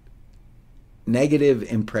that negative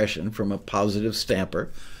impression from a positive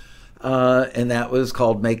stamper, and that was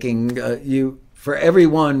called making for every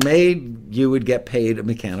one made, you would get paid a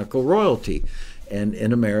mechanical royalty. And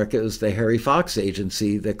in America, it was the Harry Fox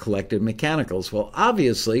agency that collected mechanicals. Well,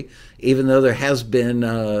 obviously, even though there has been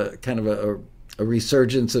kind of a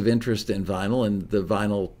resurgence of interest in vinyl and the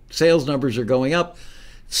vinyl sales numbers are going up,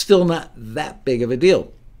 still not that big of a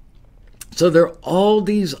deal. So there are all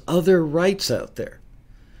these other rights out there,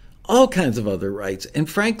 all kinds of other rights. And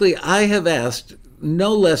frankly, I have asked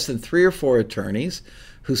no less than 3 or 4 attorneys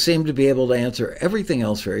who seem to be able to answer everything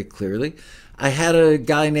else very clearly. I had a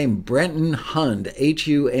guy named Brenton Hund,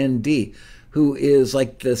 H-U-N-D, who is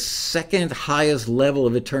like the second highest level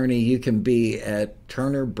of attorney you can be at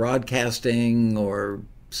Turner Broadcasting or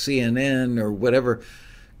CNN or whatever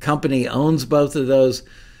company owns both of those.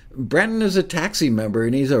 Brenton is a taxi member,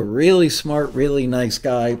 and he's a really smart, really nice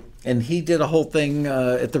guy. And he did a whole thing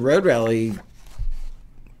at the Road Rally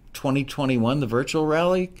 2021, the virtual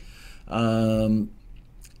rally. And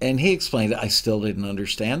he explained it. I still didn't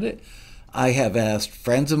understand it. I have asked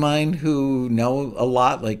friends of mine who know a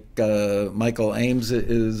lot, like Michael Ames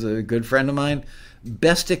is a good friend of mine,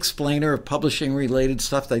 best explainer of publishing-related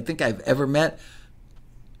stuff that I think I've ever met.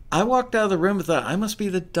 I walked out of the room and thought, I must be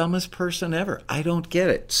the dumbest person ever. I don't get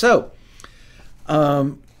it. So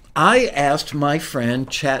I asked my friend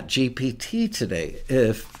ChatGPT today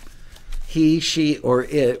if he, she, or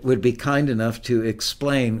it would be kind enough to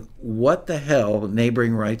explain what the hell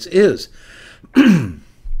neighboring rights is.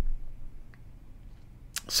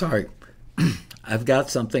 Sorry, I've got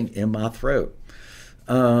something in my throat.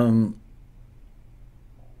 Where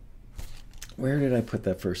did I put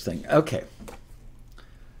that first thing? Okay.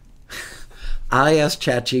 I asked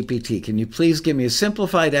ChatGPT, can you please give me a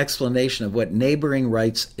simplified explanation of what neighboring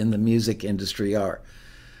rights in the music industry are?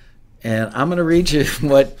 And I'm going to read you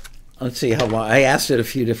what, let's see how long, I asked it a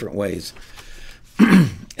few different ways.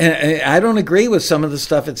 And I don't agree with some of the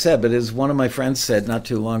stuff it said, but as one of my friends said not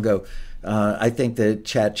too long ago, I think that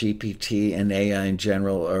ChatGPT and AI in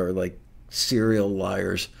general are like serial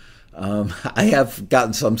liars. I have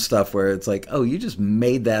gotten some stuff where it's like, oh, you just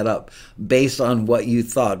made that up based on what you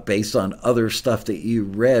thought, based on other stuff that you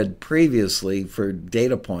read previously for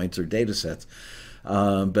data points or data sets.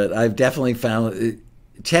 But I've definitely found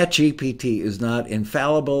ChatGPT is not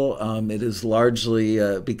infallible. It is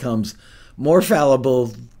largely becomes more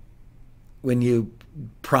fallible when you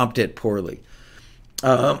prompt it poorly.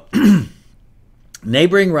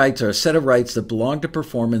 Neighboring rights are a set of rights that belong to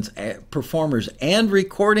performers and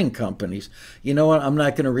recording companies. You know what? I'm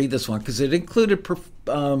not going to read this one because it included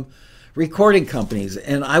recording companies,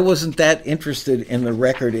 and I wasn't that interested in the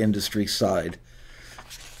record industry side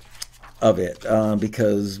of it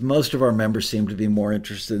because most of our members seem to be more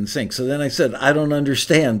interested in sync. So then I said, I don't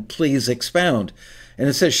understand. Please expound. And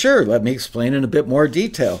it says, sure, let me explain in a bit more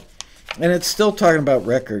detail. And it's still talking about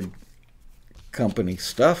record company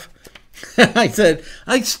stuff. I said,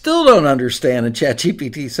 I still don't understand. And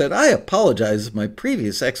ChatGPT said, I apologize if my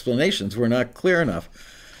previous explanations were not clear enough.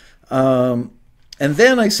 And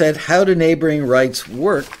then I said, how do neighboring rights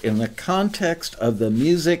work in the context of the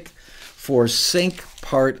music for sync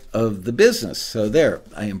part of the business. So there,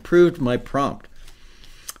 I improved my prompt.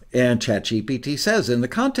 And ChatGPT says, in the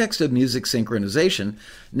context of music synchronization,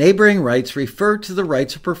 neighboring rights refer to the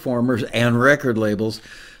rights of performers and record labels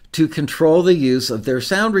to control the use of their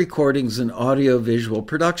sound recordings in audio-visual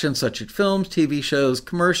productions such as films, TV shows,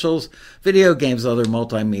 commercials, video games, other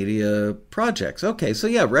multimedia projects. Okay, so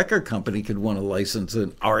yeah, record company could want to license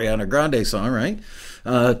an Ariana Grande song, right,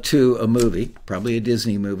 to a movie, probably a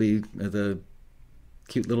Disney movie, the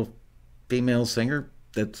cute little female singer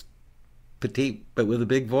that's petite but with a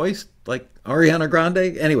big voice, like Ariana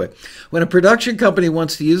Grande. Anyway, when a production company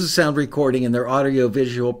wants to use a sound recording in their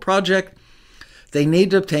audio-visual project, they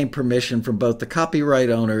need to obtain permission from both the copyright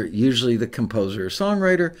owner, usually the composer or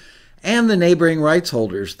songwriter, and the neighboring rights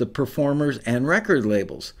holders, the performers and record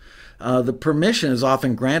labels. The permission is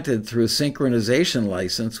often granted through a synchronization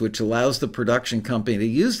license, which allows the production company to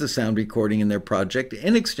use the sound recording in their project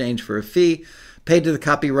in exchange for a fee paid to the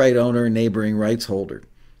copyright owner and neighboring rights holder.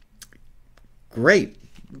 Great.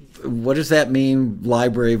 What does that mean,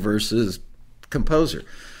 library versus composer?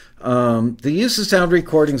 The use of sound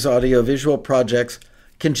recordings, audio-visual projects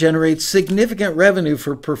can generate significant revenue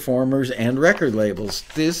for performers and record labels.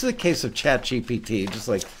 This is a case of ChatGPT, just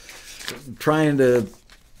like trying to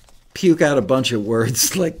puke out a bunch of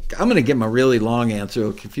words. Like, I'm going to give him a really long answer.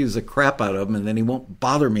 It'll confuse the crap out of him, and then he won't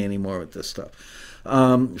bother me anymore with this stuff.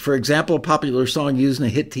 For example, a popular song used in a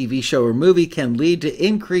hit TV show or movie can lead to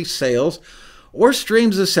increased sales or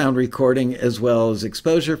streams of sound recording, as well as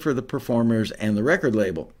exposure for the performers and the record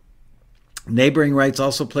label. Neighboring rights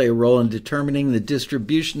also play a role in determining the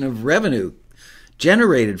distribution of revenue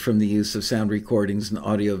generated from the use of sound recordings in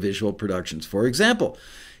audiovisual productions. For example,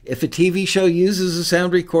 if a TV show uses a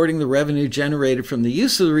sound recording, the revenue generated from the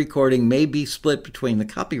use of the recording may be split between the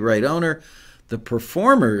copyright owner, the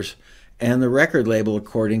performers, and the record label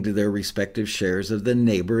according to their respective shares of the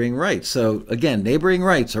neighboring rights. So again, neighboring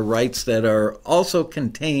rights are rights that are also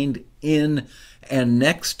contained in and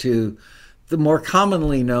next to the more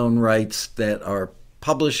commonly known rights that are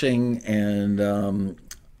publishing and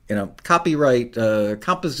copyright,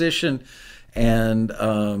 composition, and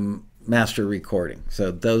master recording.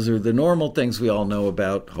 So those are the normal things we all know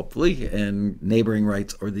about, hopefully, and neighboring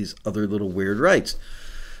rights or these other little weird rights.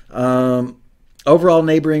 Overall,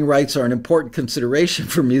 neighboring rights are an important consideration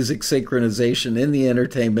for music synchronization in the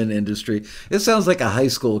entertainment industry. It sounds like a high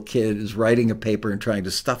school kid is writing a paper and trying to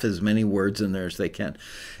stuff as many words in there as they can,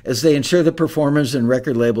 as they ensure that performers and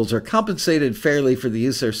record labels are compensated fairly for the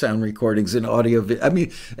use of their sound recordings in audio. I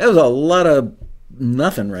mean, that was a lot of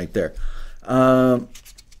nothing right there. Then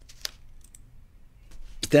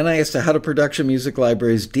I asked how do production music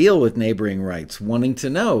libraries deal with neighboring rights, wanting to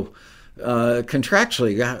know.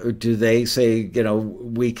 Contractually, do they say,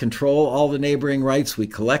 we control all the neighboring rights, we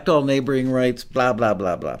collect all neighboring rights, blah, blah,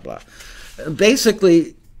 blah, blah, blah.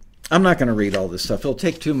 Basically, I'm not going to read all this stuff. It'll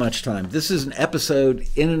take too much time. This is an episode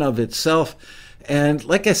in and of itself. And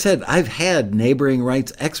like I said, I've had neighboring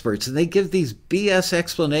rights experts, and they give these BS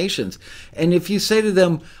explanations. And if you say to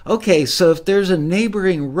them, okay, so if there's a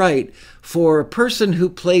neighboring right for a person who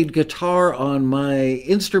played guitar on my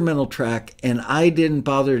instrumental track and I didn't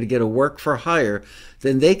bother to get a work for hire,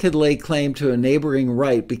 then they could lay claim to a neighboring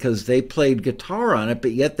right because they played guitar on it,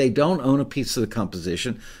 but yet they don't own a piece of the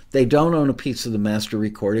composition. They don't own a piece of the master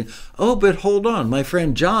recording. Oh, but hold on. My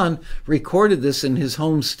friend John recorded this in his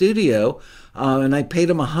home studio, and I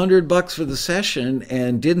paid him $100 for the session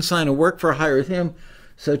and didn't sign a work for hire with him.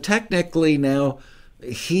 So technically now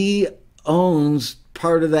he owns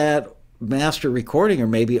part of that master recording, or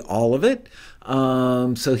maybe all of it.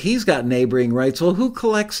 So he's got neighboring rights. Well, who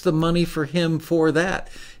collects the money for him for that?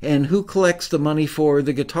 And who verts the money for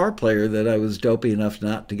the guitar player that I was dopey enough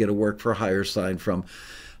not to get a work for hire sign from?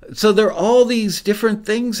 So there are all these different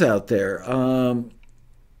things out there.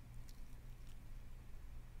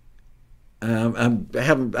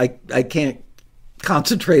 I can't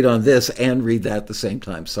concentrate on this and read that at the same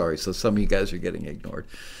time. Sorry. So some of you guys are getting ignored.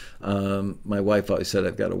 My wife always said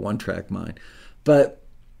I've got a one-track mind. But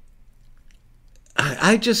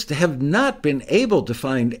I just have not been able to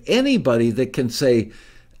find anybody that can say,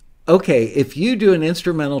 okay, if you do an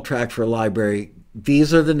instrumental track for a library,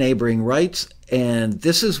 these are the neighboring rights, and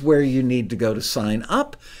this is where you need to go to sign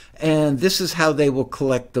up, and this is how they will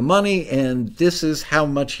collect the money, and this is how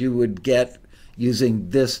much you would get using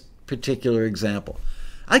this particular example.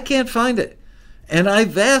 I can't find it. And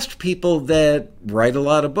I've asked people that write a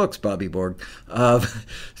lot of books, Bobby Borg,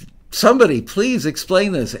 somebody please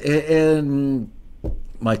explain this. And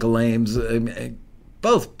Michael Ames,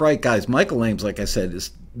 both bright guys. Michael Ames, like I said,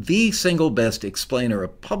 is the single best explainer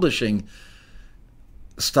of publishing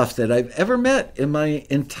stuff that I've ever met in my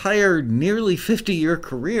entire nearly 50-year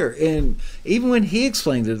career. And even when he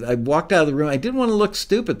explained it, I walked out of the room. I didn't want to look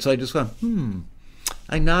stupid, so I just went,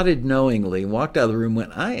 I nodded knowingly, walked out of the room,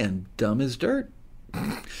 went, I am dumb as dirt.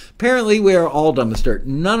 Apparently, we are all dumb as dirt.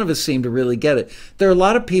 None of us seem to really get it. There are a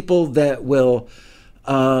lot of people that will,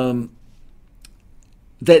 that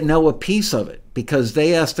know a piece of it because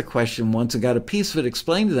they asked the question once and got a piece of it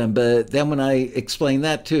explained to them. But then when I explain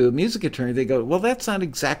that to a music attorney, they go, well, that's not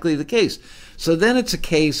exactly the case. So then it's a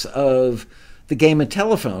case of the game of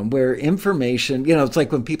telephone where information, it's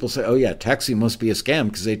like when people say, oh yeah, taxi must be a scam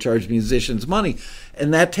because they charge musicians money.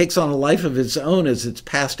 And that takes on a life of its own as it's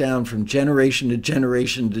passed down from generation to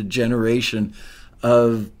generation to generation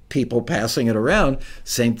of people passing it around.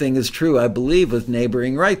 Same thing is true, I believe, with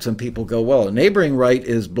neighboring rights. When people go, well, a neighboring right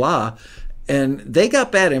is blah, and they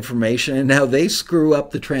got bad information, and now they screw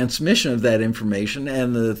up the transmission of that information,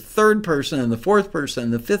 and the third person and the fourth person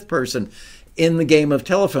and the fifth person in the game of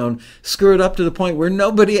telephone screw it up to the point where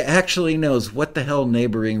nobody actually knows what the hell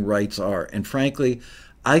neighboring rights are. And frankly,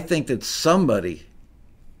 I think that somebody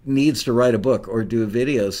needs to write a book or do a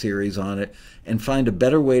video series on it and find a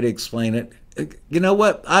better way to explain it. You know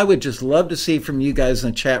what? I would just love to see from you guys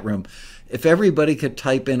in the chat room if everybody could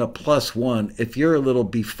type in a +1 if you're a little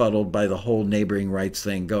befuddled by the whole neighboring rights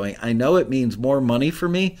thing going, I know it means more money for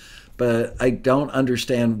me, but I don't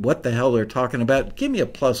understand what the hell they're talking about. Give me a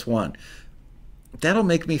 +1. That'll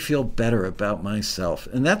make me feel better about myself.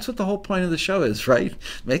 And that's what the whole point of the show is, right?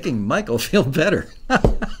 Making Michael feel better.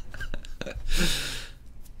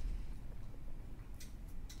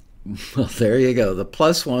 Well, there you go. The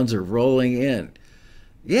 +1s are rolling in.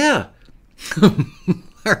 Yeah.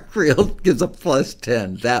 Mark Reel gives a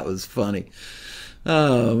 +10. That was funny.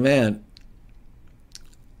 Oh, man.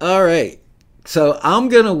 All right. So I'm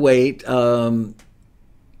going to wait. I'm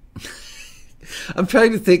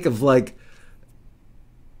trying to think of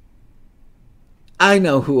I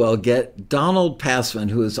know who I'll get. Donald Passman,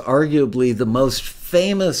 who is arguably the most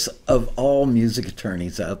famous of all music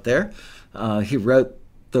attorneys out there. He wrote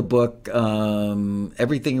the book,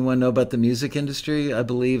 Everything You Want to Know About the Music Industry. I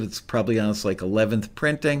believe it's probably on its 11th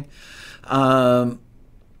printing. I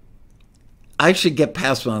should get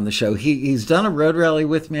Passman on the show. He's done a road rally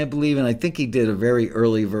with me, I believe, and I think he did a very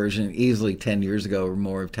early version, easily 10 years ago or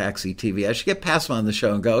more, of Taxi TV. I should get Passman on the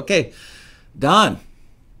show and go, okay, Don,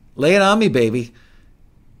 lay it on me, baby.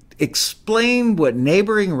 Explain what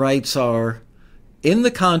neighboring rights are in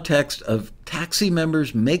the context of taxi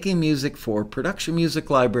members making music for production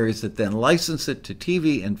music libraries that then license it to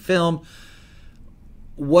TV and film.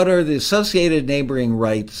 What are the associated neighboring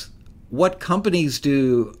rights? What companies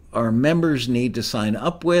do our members need to sign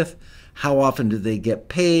up with? How often do they get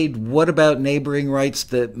paid? What about neighboring rights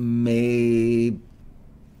that may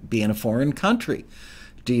be in a foreign country?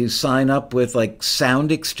 Do you sign up with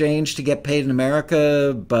Sound Exchange to get paid in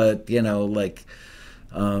America, but the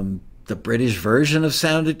British version of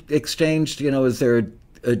Sound Exchange, is there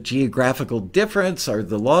a geographical difference? Are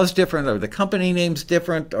the laws different? Are the company names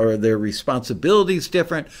different? Are their responsibilities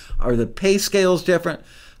different? Are the pay scales different?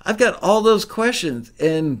 I've got all those questions,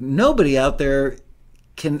 and nobody out there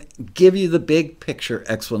can give you the big picture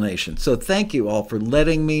explanation. So thank you all for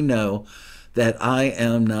letting me know that I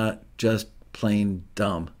am not just plain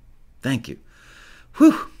dumb. Thank you.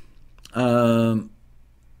 Whew.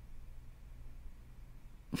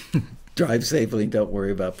 Drive safely. Don't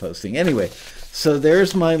worry about posting. Anyway, so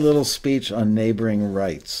there's my little speech on neighboring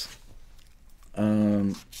rights.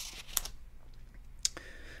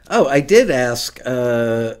 I did ask,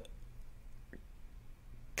 can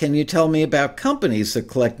you tell me about companies that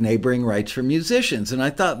collect neighboring rights for musicians? And I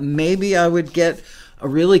thought maybe I would get a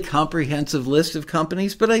really comprehensive list of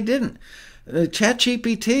companies, but I didn't.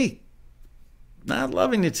 ChatGPT, not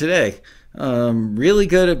loving it today. Really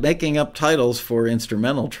good at making up titles for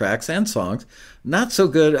instrumental tracks and songs. Not so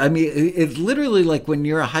good. I mean, it's literally like when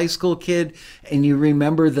you're a high school kid and you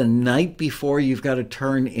remember the night before you've got to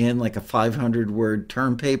turn in a 500-word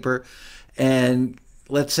term paper. And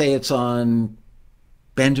let's say it's on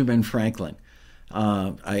Benjamin Franklin.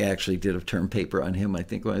 I actually did a term paper on him, I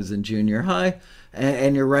think, when I was in junior high.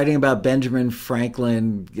 And you're writing about Benjamin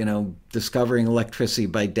Franklin, discovering electricity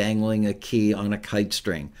by dangling a key on a kite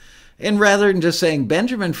string. And rather than just saying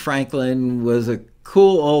Benjamin Franklin was a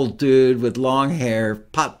cool old dude with long hair,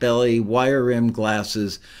 pot-belly, wire-rimmed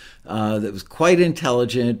glasses, that was quite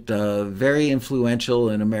intelligent, very influential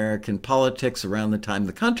in American politics around the time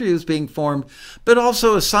the country was being formed, but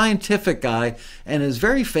also a scientific guy, and is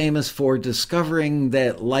very famous for discovering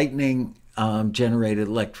that lightning generated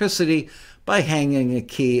electricity by hanging a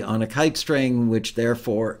key on a kite string, which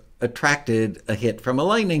therefore attracted a hit from a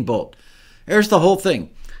lightning bolt. There's the whole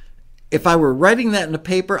thing. If I were writing that in a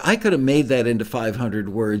paper, I could have made that into 500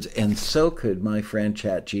 words, and so could my friend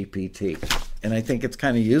ChatGPT. And I think it's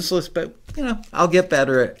kind of useless, but, I'll get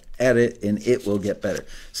better at it, and it will get better.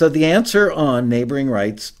 So the answer on neighboring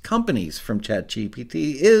rights companies from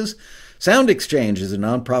ChatGPT is Sound Exchange is a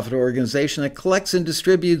nonprofit organization that collects and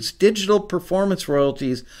distributes digital performance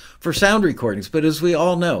royalties for sound recordings. But as we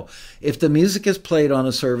all know, if the music is played on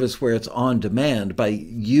a service where it's on demand, by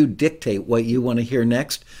you dictate what you want to hear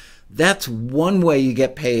next, that's one way you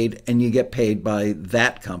get paid, and you get paid by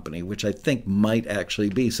that company, which I think might actually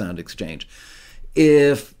be Sound Exchange.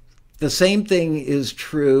 If the same thing is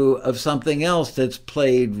true of something else that's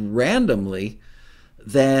played randomly,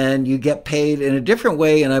 then you get paid in a different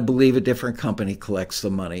way, and I believe a different company collects the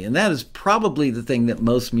money. And that is probably the thing that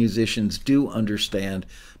most musicians do understand,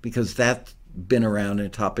 because that's been around a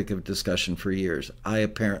topic of discussion for years. I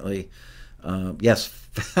apparently, yes,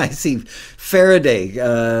 I see Faraday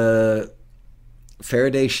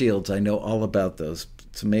shields. I know all about those.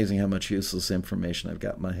 It's amazing how much useless information I've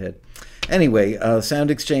got in my head. Anyway,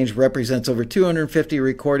 Sound Exchange represents over 250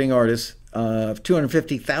 recording artists,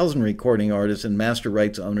 250,000 recording artists and master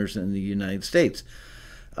rights owners in the United States.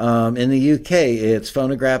 In the UK, it's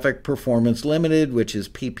Phonographic Performance Limited, which is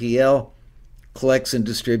PPL, collects and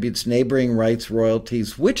distributes neighboring rights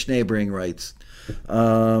royalties. Which neighboring rights?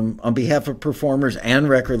 On behalf of performers and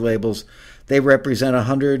record labels. They represent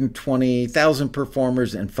 120,000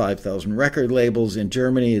 performers and 5,000 record labels. In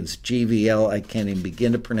Germany, it's GVL. I can't even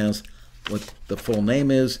begin to pronounce what the full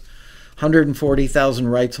name is. 140,000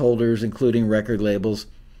 rights holders, including record labels.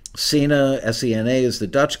 SENA, S-E-N-A, is the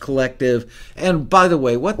Dutch collective. And by the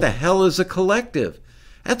way, what the hell is a collective?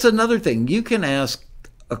 That's another thing. You can ask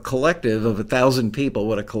a collective of 1,000 people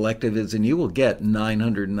what a collective is, and you will get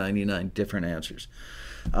 999 different answers.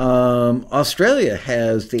 Australia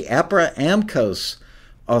has the APRA AMCOS,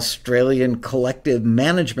 Australian Collective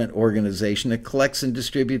Management Organization, that collects and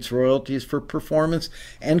distributes royalties for performance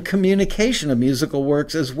and communication of musical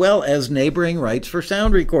works, as well as neighboring rights for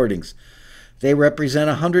sound recordings. They represent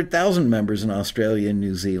 100,000 members in Australia and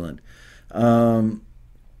New Zealand. Then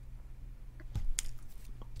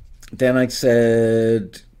I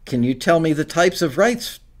said, can you tell me the types of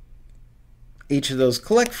rights each of those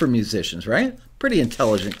collect for musicians, right? Pretty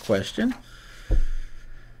intelligent question.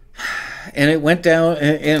 And it went down,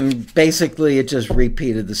 and basically it just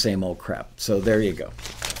repeated the same old crap. So there you go.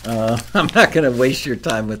 I'm not going to waste your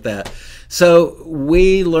time with that. So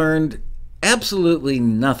we learned absolutely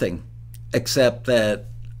nothing except that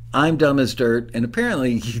I'm dumb as dirt, and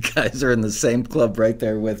apparently you guys are in the same club right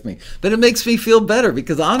there with me. But it makes me feel better,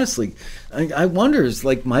 because honestly, I wonder, is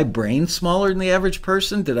like my brain smaller than the average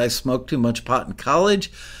person? Did I smoke too much pot in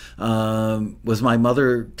college? Was my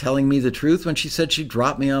mother telling me the truth when she said she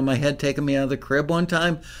dropped me on my head, taking me out of the crib one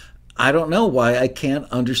time? I don't know why I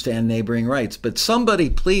can't understand neighboring rights. But somebody,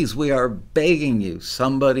 please, we are begging you,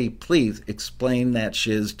 somebody, please explain that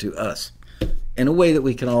shiz to us in a way that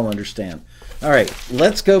we can all understand. All right,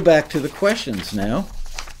 let's go back to the questions now.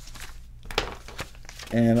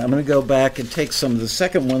 And I'm going to go back and take some of the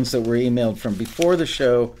second ones that were emailed from before the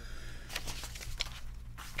show.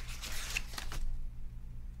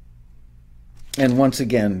 And once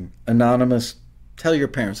again, anonymous, tell your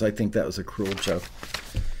parents I think that was a cruel joke.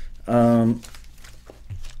 All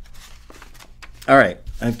right,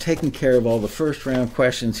 I've taken care of all the first round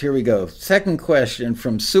questions. Here we go. Second question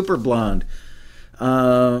from Super Blonde.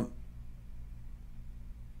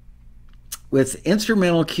 With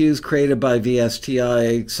instrumental cues created by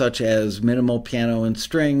VSTI, such as minimal piano and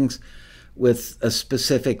strings, with a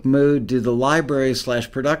specific mood, do the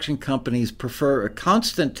library/production companies prefer a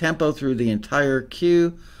constant tempo through the entire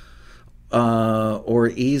cue, or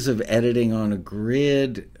ease of editing on a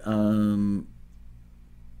grid? I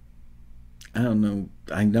don't know.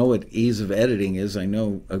 I know what ease of editing is. I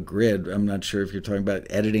know a grid. I'm not sure if you're talking about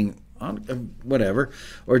editing on whatever.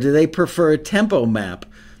 Or do they prefer a tempo map?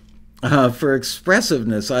 For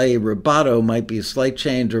expressiveness, i.e. rubato, might be a slight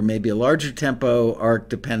change or maybe a larger tempo arc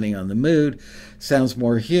depending on the mood. Sounds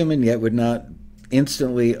more human, yet would not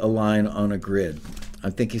instantly align on a grid. I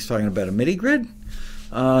think he's talking about a MIDI grid.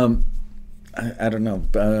 I don't know.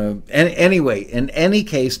 Anyway, in any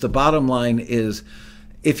case, the bottom line is,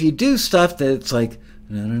 if you do stuff that's like,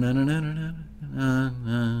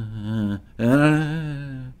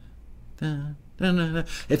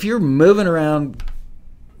 if you're moving around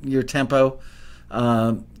your tempo,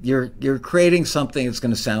 you're creating something that's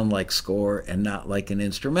going to sound like score and not like an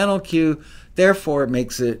instrumental cue. Therefore, it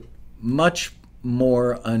makes it much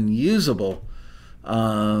more unusable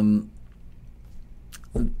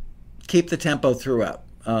keep the tempo throughout.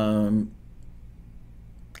 That's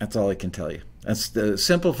all I can tell you. That's the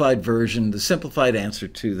simplified version, the simplified answer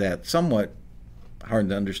to that somewhat hard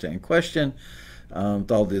to understand question.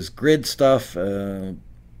 With all this grid stuff. All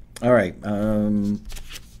right.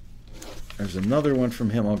 There's another one from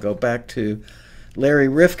him I'll go back to. Larry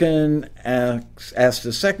Rifkin asked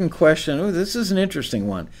a second question. Oh, this is an interesting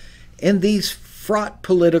one. In these fraught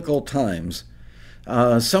political times,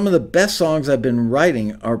 some of the best songs I've been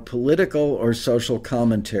writing are political or social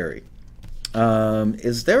commentary.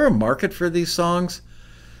 Is there a market for these songs?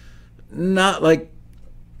 Not like,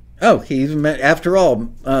 oh, he even meant, after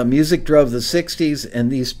all, music drove the 60s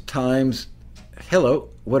and these times. Hello,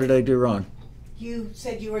 what did I do wrong? You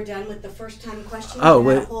said you were done with the first time question. Oh,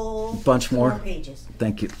 wait, whole bunch more pages.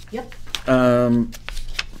 Thank you. Yep.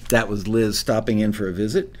 That was Liz stopping in for a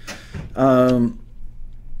visit.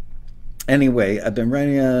 Anyway, I've been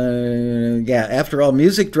writing, after all,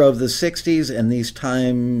 music drove the 60s and these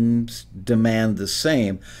times demand the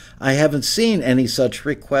same. I haven't seen any such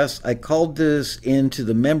requests. I called this into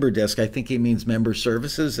the member desk, I think he means member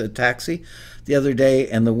services at Taxi, the other day,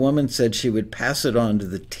 and the woman said she would pass it on to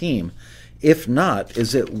the team. If not,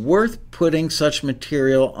 is it worth putting such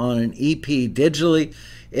material on an EP digitally?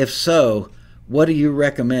 If so, what do you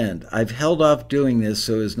recommend? I've held off doing this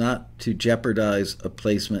so as not to jeopardize a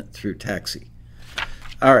placement through Taxi.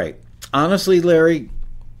 All right. Honestly, Larry,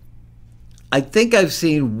 I think I've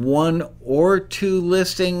seen one or two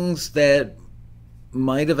listings that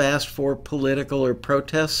might have asked for political or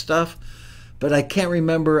protest stuff, but I can't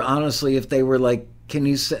remember, honestly, if they were like, can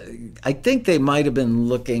you say, I think they might have been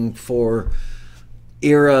looking for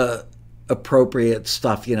era appropriate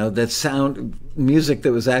stuff, that sound music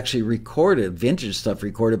that was actually recorded, vintage stuff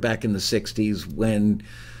recorded back in the 60s when,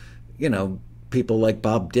 people like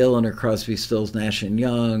Bob Dylan or Crosby, Stills, Nash and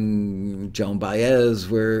Young, Joan Baez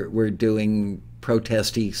were doing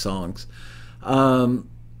protesty songs. I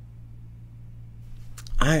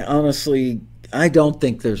don't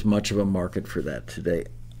think there's much of a market for that today.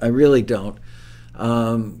 I really don't.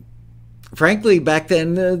 Frankly, back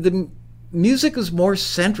then, the music was more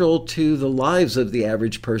central to the lives of the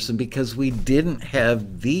average person because we didn't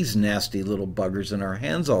have these nasty little buggers in our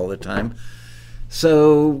hands all the time.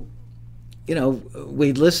 So,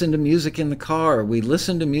 we'd listen to music in the car. We'd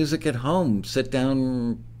listen to music at home, sit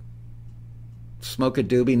down, smoke a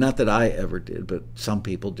doobie. Not that I ever did, but some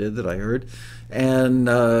people did that I heard. And,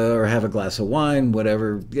 or have a glass of wine,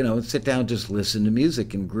 whatever, sit down, just listen to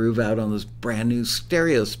music and groove out on those brand new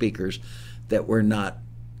stereo speakers that were not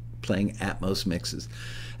playing Atmos mixes,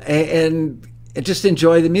 and just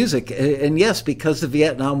enjoy the music. And yes, because the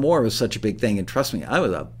Vietnam War was such a big thing, and trust me, I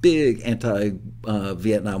was a big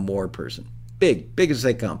anti-Vietnam War person, big as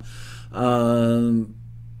they come.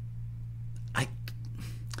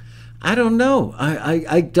 I don't know.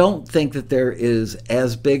 I don't think that there is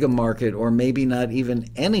as big a market, or maybe not even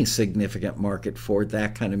any significant market for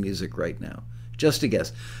that kind of music right now. Just a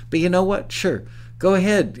guess. But you know what? Sure, go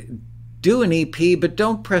ahead. Do an EP, but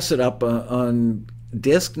don't press it up on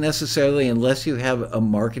disc necessarily unless you have a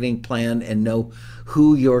marketing plan and know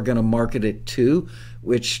who you're going to market it to,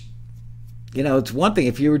 which, it's one thing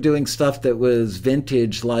if you were doing stuff that was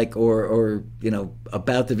vintage, like, or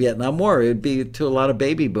about the Vietnam War, it'd be to a lot of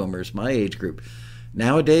baby boomers, my age group.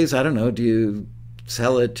 Nowadays, I don't know, do you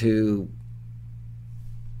sell it to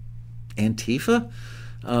Antifa?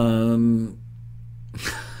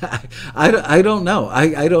 I don't know.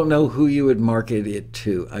 I don't know who you would market it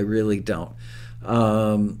to. I really don't.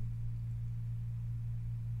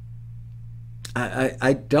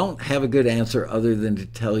 I don't have a good answer other than to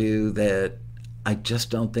tell you that I just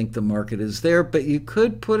don't think the market is there, but you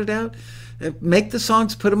could put it out. Make the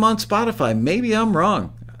songs, put them on Spotify. Maybe I'm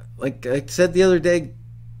wrong. Like I said the other day,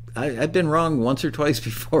 I've been wrong once or twice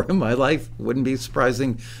before in my life. Wouldn't be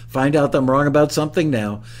surprising. Find out that I'm wrong about something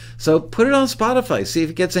now. So put it on Spotify. See if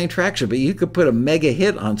it gets any traction. But you could put a mega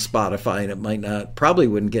hit on Spotify and it might not, probably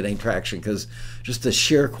wouldn't get any traction because just the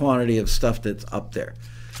sheer quantity of stuff that's up there.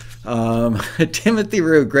 Timothy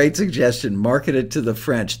Rue, great suggestion. Market it to the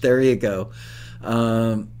French. There you go.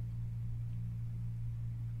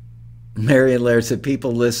 Marion Laird said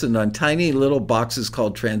people listened on tiny little boxes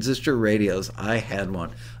called transistor radios. I had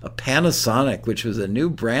one. A Panasonic, which was a new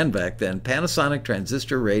brand back then. Panasonic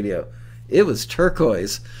transistor radio. It was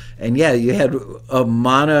turquoise. And yeah, you had a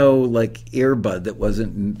mono like earbud that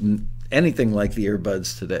wasn't anything like the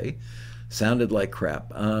earbuds today. Sounded like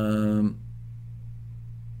crap.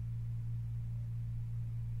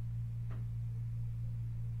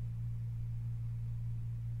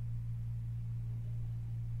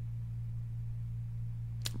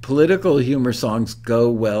 political humor songs go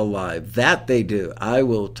well live. That they do. I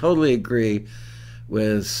will totally agree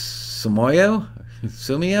with Sumio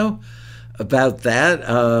about that.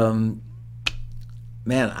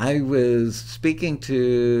 Man, I was speaking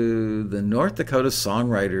to the North Dakota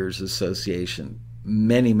Songwriters Association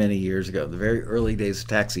many, many years ago, the very early days of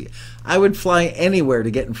Taxi. I would fly anywhere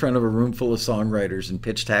to get in front of a room full of songwriters and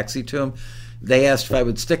pitch Taxi to them. They asked if I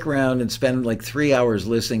would stick around and spend like 3 hours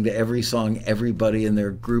listening to every song everybody in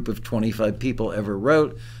their group of 25 people ever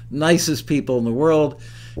wrote. Nicest people in the world.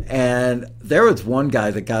 And there was one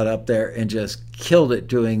guy that got up there and just killed it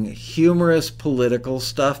doing humorous political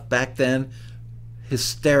stuff back then.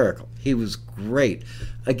 Hysterical. He was great.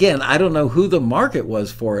 Again, I don't know who the market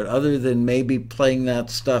was for it other than maybe playing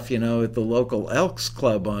that stuff, at the local Elks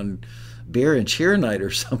Club on beer and cheer night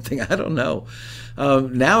or something. I don't know.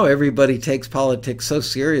 Now everybody takes politics so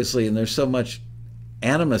seriously, and there's so much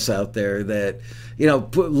animus out there that,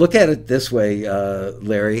 look at it this way,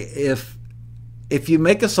 Larry. If you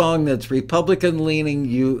make a song that's Republican leaning,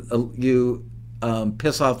 you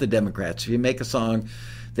piss off the Democrats. If you make a song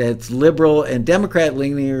that's liberal and Democrat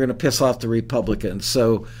leaning, you're going to piss off the Republicans.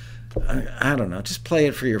 So I don't know. Just play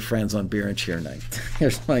it for your friends on beer and cheer night.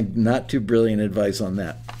 Here's my not too brilliant advice on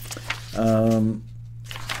that.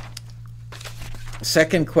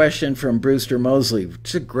 Second question from Brewster Mosley, which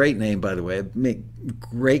is a great name, by the way.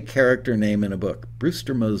 Great character name in a book.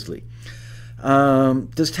 Brewster Mosley.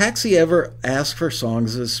 Does Taxi ever ask for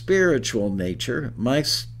songs of spiritual nature? My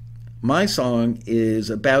song is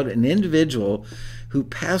about an individual who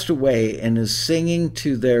passed away and is singing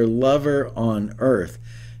to their lover on earth,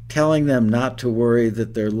 telling them not to worry,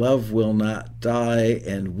 that their love will not die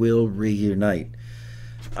and will reunite.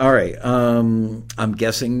 All right. I'm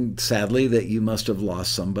guessing, sadly, that you must have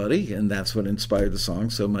lost somebody, and that's what inspired the song.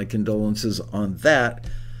 So my condolences on that.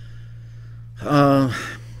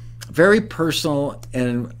 Very personal,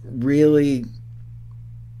 and really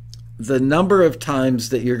the number of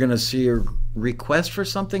times that you're going to see a request for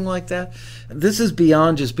something like that, this is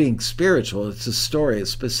beyond just being spiritual. It's a story, a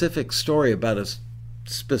specific story about a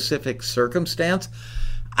specific circumstance.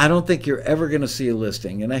 I don't think you're ever going to see a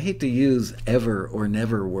listing, and I hate to use ever or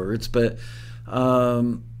never words, but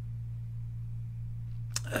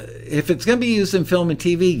if it's going to be used in film and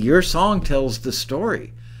TV, your song tells the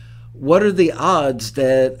story. What are the odds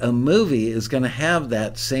that a movie is going to have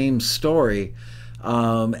that same story,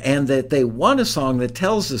 and that they want a song that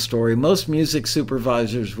tells the story? Most music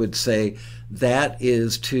supervisors would say that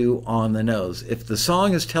is too on the nose. If the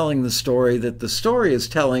song is telling the story that the story is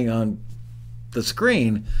telling on the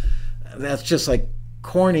screen, that's just like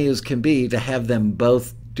corny as can be to have them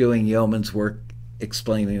both doing yeoman's work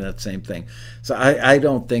explaining that same thing. So I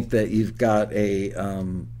don't think that you've got a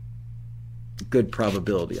good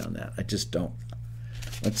probability on that. I just don't.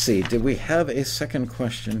 Let's see. Did we have a second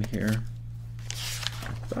question here?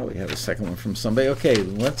 I thought we had a second one from somebody. Okay,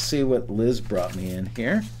 let's see what Liz brought me in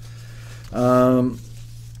here.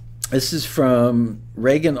 This is from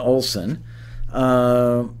Reagan Olson.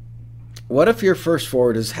 What if your first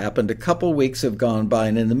forward has happened, a couple weeks have gone by,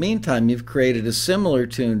 and in the meantime you've created a similar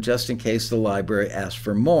tune just in case the library asks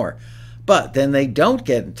for more, but then they don't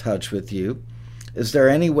get in touch with you? Is there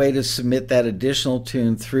any way to submit that additional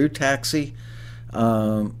tune through Taxi?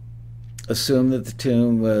 Assume that the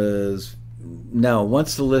tune was... No,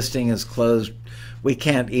 once the listing is closed, we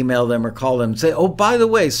can't email them or call them and say, oh, by the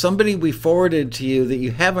way, somebody we forwarded to you that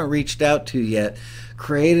you haven't reached out to yet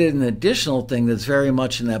created an additional thing that's very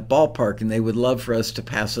much in that ballpark, and they would love for us to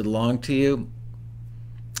pass it along to you.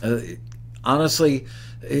 Honestly,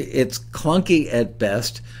 it's clunky at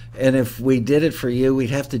best, and if we did it for you, we'd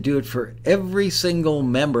have to do it for every single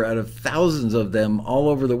member out of thousands of them all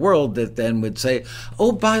over the world that then would say,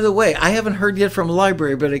 oh, by the way, I haven't heard yet from a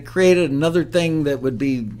library, but it created another thing that would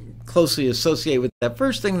be closely associated with that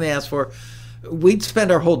first thing they asked for. We'd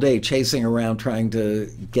spend our whole day chasing around trying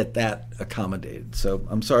to get that accommodated. So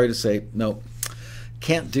I'm sorry to say, no,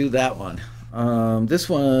 can't do that one.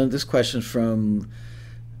 This question from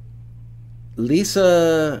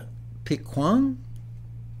Lisa Piquan.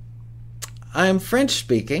 I am French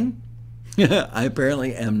speaking. I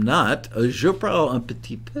apparently am not. Je parle un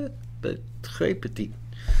petit peu, but très petit.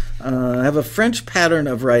 I have a French pattern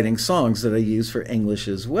of writing songs that I use for English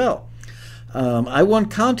as well. I won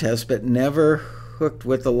contests but never hooked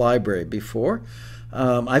with the library before.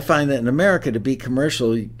 I find that in America, to be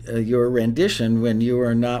commercial, your rendition, when you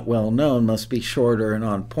are not well known, must be shorter and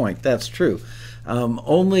on point. That's true.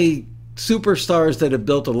 Only superstars that have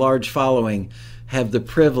built a large following have the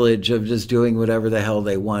privilege of just doing whatever the hell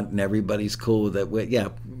they want, and everybody's cool with it. Yeah,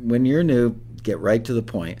 when you're new, get right to the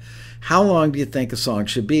point. How long do you think a song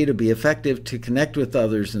should be to be effective to connect with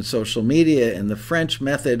others in social media? In the French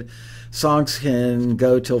method, songs can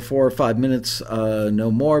go till 4 or 5 minutes,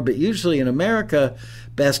 no more. But usually in America,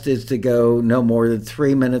 best is to go no more than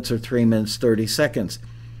 3 minutes or 3 minutes 30 seconds.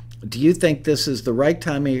 Do you think this is the right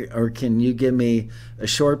timing, or can you give me a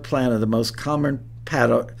short plan of the most common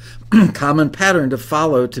pattern to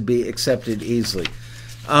follow to be accepted easily?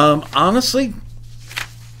 Honestly,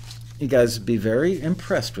 you guys would be very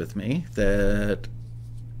impressed with me that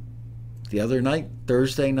the other night,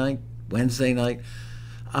 Thursday night, Wednesday night,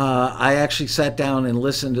 I actually sat down and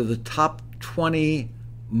listened to the top 20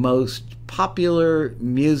 most popular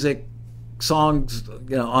music songs,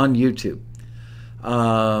 on YouTube.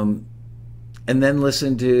 And then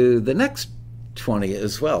listen to the next 20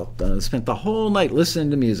 as well. Spent the whole night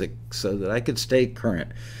listening to music so that I could stay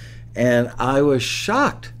current. And I was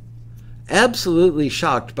shocked, absolutely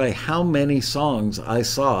shocked by how many songs I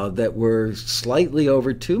saw that were slightly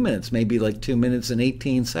over 2 minutes, maybe like 2 minutes and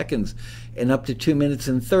 18 seconds, and up to 2 minutes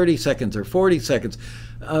and 30 seconds or 40 seconds.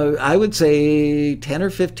 I would say 10 or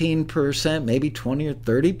 15%, maybe 20 or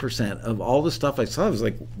 30% of all the stuff I saw. I was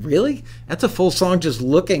like, really? That's a full song just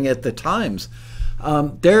looking at the times.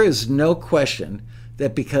 There is no question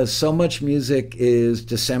that because so much music is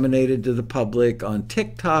disseminated to the public on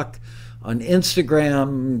TikTok, on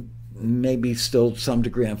Instagram, maybe still some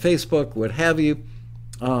degree on Facebook, what have you,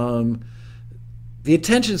 the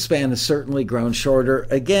attention span has certainly grown shorter,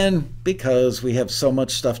 again, because we have so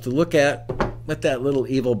much stuff to look at with that little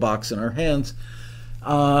evil box in our hands.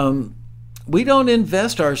 We don't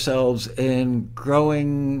invest ourselves in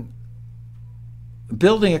building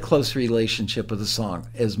a close relationship with a song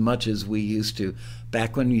as much as we used to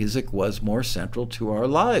back when music was more central to our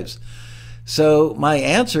lives. So my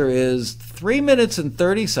answer is 3 minutes and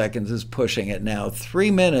 30 seconds is pushing it now.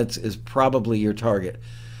 3 minutes is probably your target.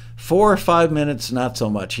 4 or 5 minutes, not so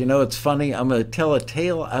much. It's funny. I'm going to tell a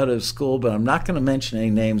tale out of school, but I'm not going to mention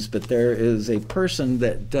any names. But there is a person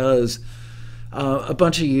that does a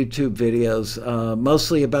bunch of YouTube videos,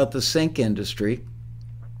 mostly about the sync industry.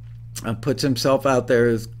 Puts himself out there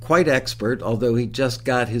as quite expert, although he just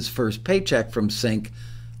got his first paycheck from sync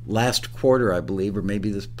last quarter, I believe, or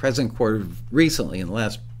maybe this present quarter recently, in the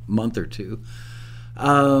last month or two.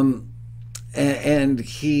 And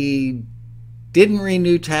he didn't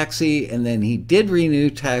renew Taxi, and then he did renew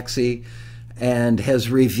Taxi and has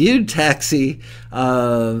reviewed Taxi.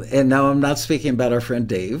 And now I'm not speaking about our friend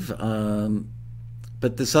Dave,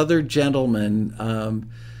 but this other gentleman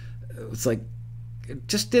was like,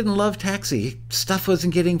 just didn't love Taxi. Stuff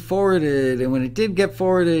wasn't getting forwarded, and when it did get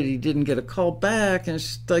forwarded, he didn't get a call back. And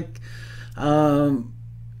it's just like,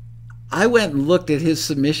 I went and looked at his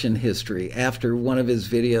submission history after one of his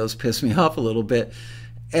videos pissed me off a little bit.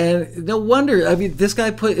 And no wonder, this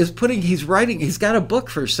guy he's writing, he's got a book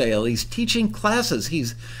for sale, he's teaching classes,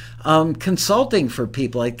 he's consulting for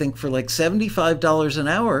people, I think for like $75 an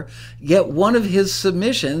hour, yet one of his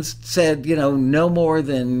submissions said, no more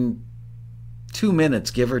than 2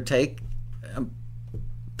 minutes, give or take. I'm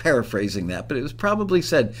paraphrasing that, but it was probably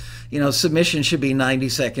said, submission should be 90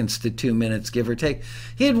 seconds to 2 minutes, give or take.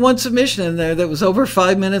 He had one submission in there that was over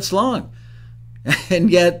 5 minutes long. And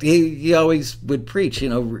yet he always would preach,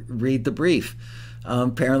 read the brief.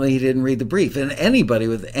 Apparently he didn't read the brief. And anybody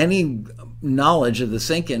with any knowledge of the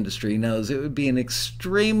sync industry knows it would be an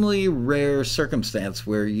extremely rare circumstance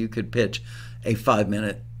where you could pitch a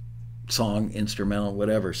 5-minute song, instrumental,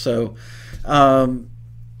 whatever. So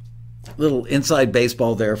little inside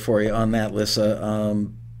baseball there for you on that, Lissa.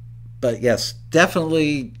 But yes,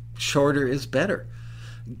 definitely shorter is better.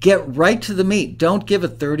 Get right to the meat. Don't give a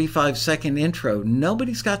 35-second intro.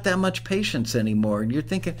 Nobody's got that much patience anymore. And you're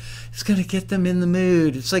thinking, it's going to get them in the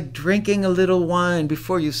mood. It's like drinking a little wine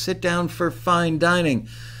before you sit down for fine dining.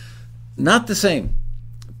 Not the same.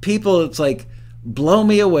 People, it's like, blow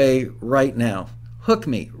me away right now. Hook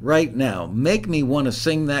me right now. Make me want to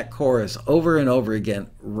sing that chorus over and over again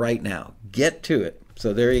right now. Get to it.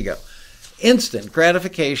 So there you go. Instant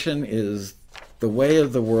gratification is the way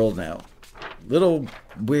of the world now. Little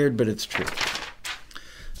weird, but it's true.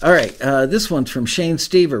 All right, this one's from Shane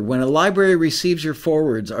Stever. When a library receives your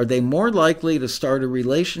forwards, are they more likely to start a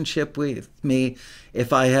relationship with me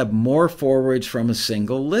if I have more forwards from a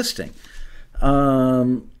single listing?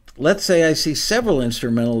 Let's say I see several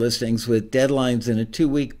instrumental listings with deadlines in a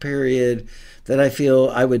 2-week period that I feel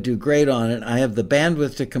I would do great on it. I have the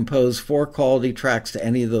bandwidth to compose 4 quality tracks to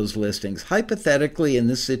any of those listings. Hypothetically, in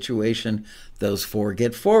this situation, those 4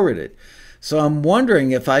 get forwarded. So I'm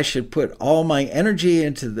wondering if I should put all my energy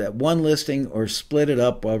into that one listing or split it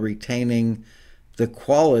up while retaining the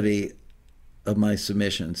quality of my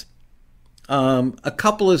submissions. A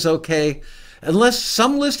couple is okay, unless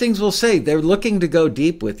some listings will say they're looking to go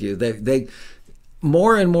deep with you. They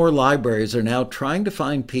more and more libraries are now trying to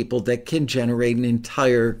find people that can generate an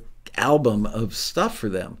entire album of stuff for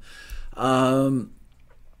them.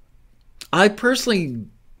 I personally,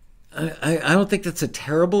 I don't think that's a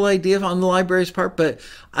terrible idea on the library's part, but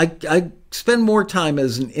I spend more time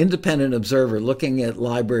as an independent observer looking at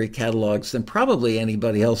library catalogs than probably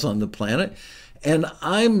anybody else on the planet. And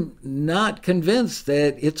I'm not convinced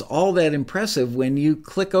that it's all that impressive when you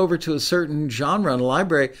click over to a certain genre in a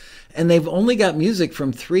library and they've only got music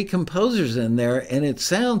from 3 composers in there and it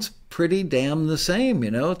sounds pretty damn the same.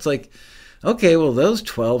 It's like, okay, well, those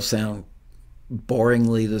 12 sound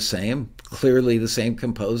boringly the same, clearly the same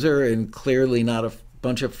composer, and clearly not a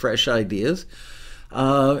bunch of fresh ideas.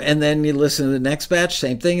 And then you listen to the next batch,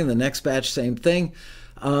 same thing, and the next batch, same thing.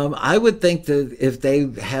 I would think that if they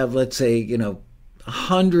have, let's say,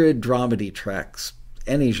 100 dramedy tracks,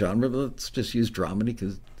 any genre, but let's just use dramedy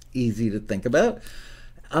because it's easy to think about.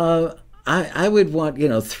 I would want,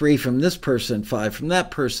 3 from this person, 5 from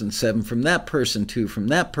that person, 7 from that person, 2 from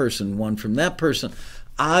that person, 1 from that person.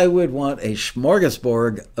 I would want a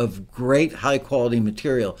smorgasbord of great high quality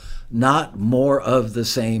material, not more of the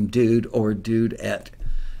same dude or dudette.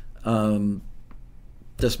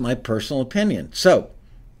 Just my personal opinion. So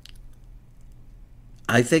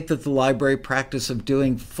I think that the library practice of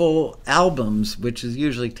doing full albums, which is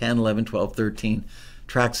usually 10, 11, 12, 13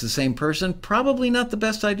 tracks the same person, probably not the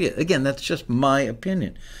best idea. Again, that's just my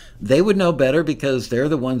opinion. They would know better because they're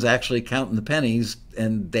the ones actually counting the pennies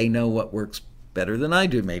and they know what works better than I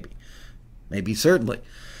do, maybe certainly.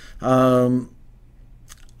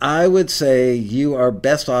 I would say you are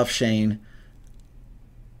best off, Shane,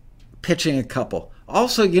 pitching a couple.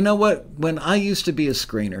 Also, you know what? When I used to be a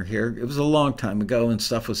screener here, it was a long time ago and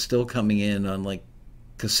stuff was still coming in on like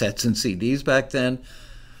cassettes and CDs back then.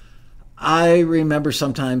 I remember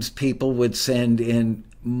sometimes people would send in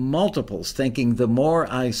multiples, thinking the more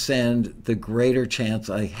I send, the greater chance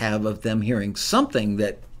I have of them hearing something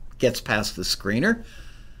that gets past the screener.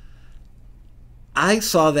 I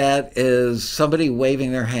saw that as somebody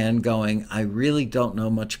waving their hand going, I really don't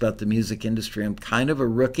know much about the music industry. I'm kind of a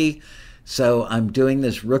rookie, so I'm doing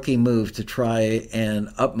this rookie move to try and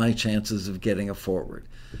up my chances of getting a forward.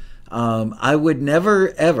 I would never,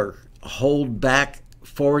 ever hold back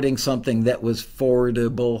forwarding something that was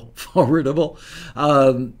forwardable,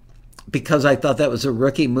 because I thought that was a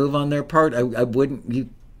rookie move on their part. I wouldn't, you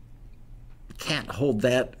can't hold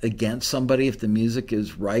that against somebody if the music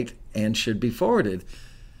is right and should be forwarded.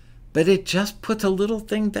 But it just puts a little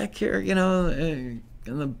thing back here, in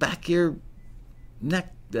the back of your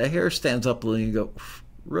neck. The hair stands up and you go,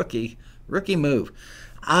 rookie move.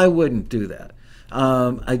 I wouldn't do that.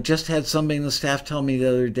 I just had somebody in the staff tell me the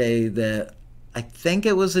other day that I think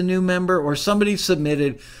it was a new member or somebody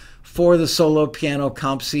submitted for the solo piano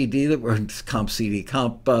comp playlist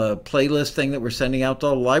thing that we're sending out to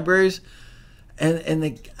all the libraries.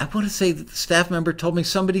 And I want to say that the staff member told me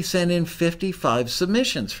somebody sent in 55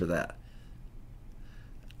 submissions for that.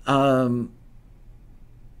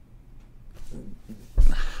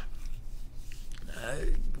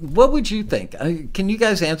 What would you think? Can you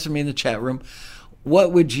guys answer me in the chat room?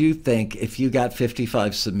 What would you think if you got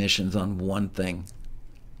 55 submissions on one thing?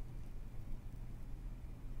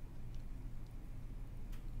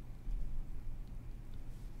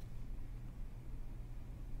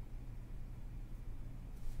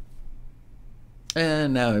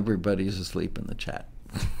 And now everybody's asleep in the chat.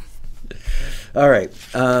 All right.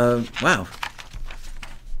 Wow.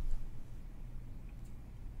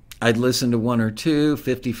 I'd listen to 1 or 2,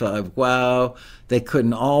 55. Wow. They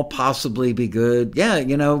couldn't all possibly be good. Yeah,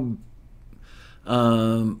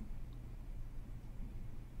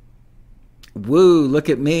 woo, look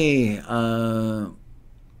at me.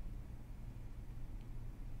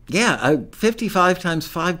 55 times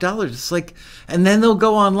 $5. It's like, and then they'll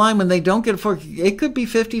go online when they don't get it could be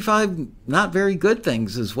 55 not very good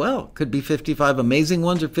things as well. Could be 55 amazing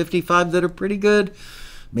ones or 55 that are pretty good.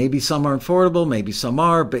 Maybe some aren't affordable, maybe some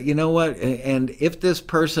are, but you know what? And if this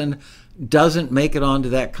person doesn't make it onto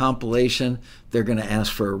that compilation, they're going to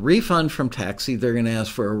ask for a refund from Taxi. They're going to ask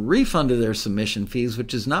for a refund of their submission fees,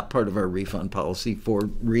 which is not part of our refund policy for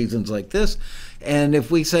reasons like this. And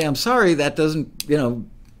if we say, I'm sorry, that doesn't,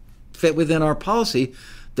 fit within our policy,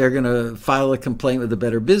 they're going to file a complaint with the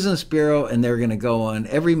Better Business Bureau, and they're going to go on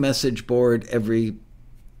every message board, every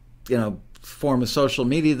form of social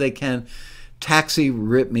media they can. Taxi,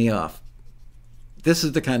 rip me off. this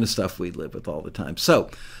is the kind of stuff we live with all the time. So,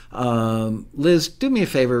 Liz, do me a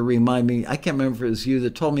favor, remind me. I can't remember if it was you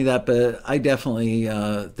that told me that, but I definitely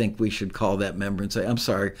think we should call that member and say, I'm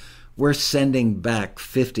sorry, we're sending back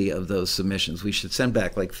 50 of those submissions. We should send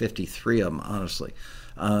back like 53 of them, honestly,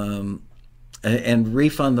 and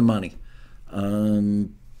refund the money.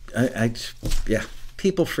 Yeah,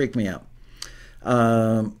 people freak me out.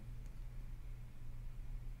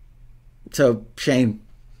 So, Shane,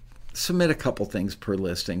 submit a couple things per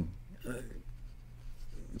listing.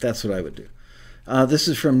 That's what I would do. This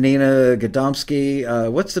is from Nina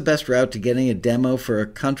Godomsky. What's the best route to getting a demo for a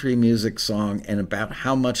country music song, and about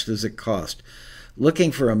how much does it cost?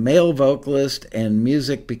 Looking for a male vocalist and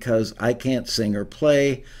music because I can't sing or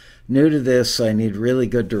play. New to this, so I need really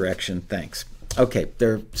good direction. Thanks. Okay,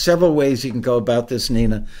 there are several ways you can go about this,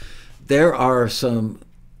 Nina. There are some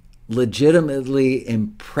legitimately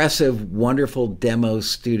impressive, wonderful demo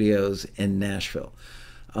studios in Nashville.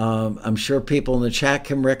 I'm sure people in the chat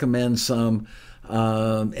can recommend some.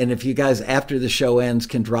 And if you guys, after the show ends,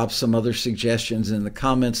 can drop some other suggestions in the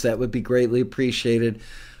comments, that would be greatly appreciated.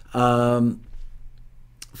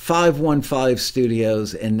 515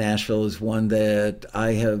 Studios in Nashville is one that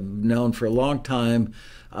I have known for a long time.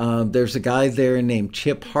 There's a guy there named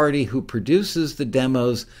Chip Hardy who produces the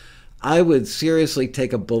demos. I would seriously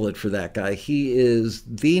take a bullet for that guy. He is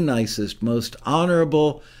the nicest, most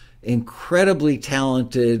honorable, incredibly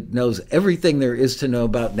talented, knows everything there is to know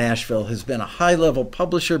about Nashville, has been a high-level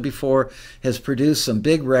publisher before, has produced some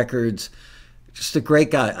big records. Just a great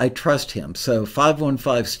guy. I trust him. So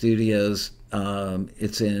 515 Studios,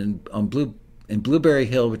 it's in Blueberry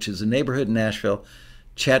Hill, which is a neighborhood in Nashville.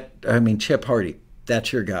 Chip Hardy,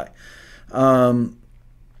 that's your guy.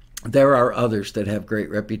 There are others that have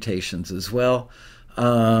great reputations as well.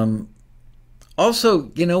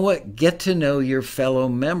 Also, you know what? Get to know your fellow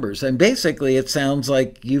members. And basically, it sounds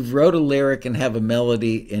like you've wrote a lyric and have a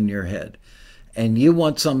melody in your head. And you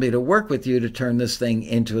want somebody to work with you to turn this thing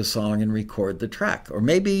into a song and record the track. Or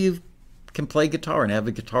maybe you can play guitar and have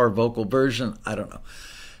a guitar vocal version. I don't know.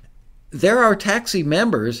 There are Taxi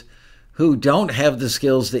members who don't have the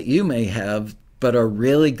skills that you may have, but are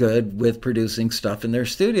really good with producing stuff in their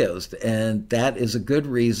studios. And that is a good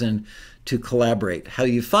reason to collaborate. How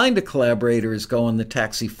you find a collaborator is go on the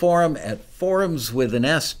Taxi forum at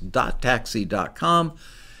forums.taxi.com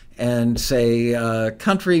and say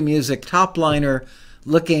country music top liner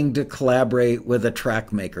looking to collaborate with a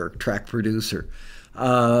track maker, track producer.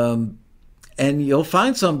 And you'll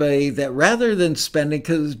find somebody that, rather than spending,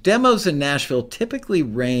 because demos in Nashville typically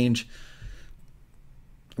range,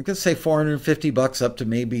 I'm going to say $450 up to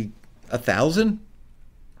maybe $1,000.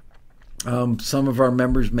 Some of our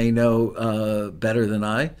members may know better than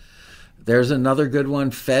I. There's another good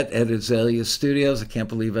one, Fett at Azalea Studios. I can't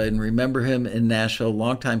believe I didn't remember him, in Nashville.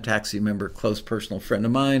 Longtime Taxi member, close personal friend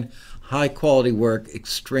of mine. High quality work,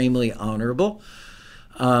 extremely honorable.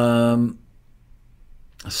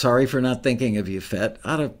 Sorry for not thinking of you, Fett.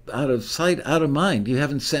 Out of sight, out of mind. You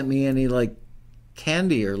haven't sent me any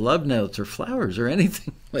candy or love notes or flowers or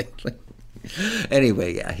anything lately.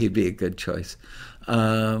 Anyway, yeah, he'd be a good choice.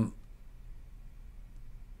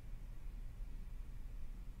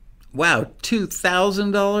 Wow,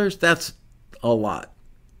 $2,000? That's a lot.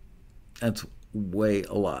 That's way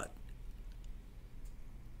a lot.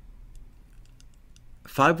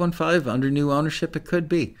 515 under new ownership, it could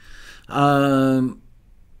be.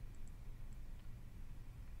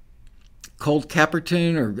 Cold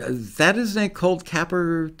Caperton, or that is a Cold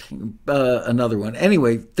Capper, another one.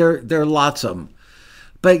 Anyway, there are lots of them.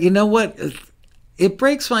 But you know what? It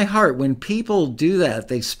breaks my heart when people do that.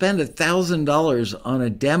 They spend $1,000 on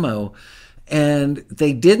a demo and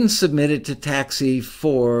they didn't submit it to Taxi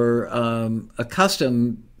for a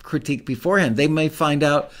custom critique beforehand. They may find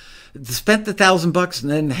out, spent the $1,000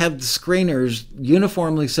 and then have the screeners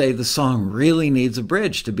uniformly say the song really needs a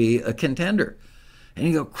bridge to be a contender. And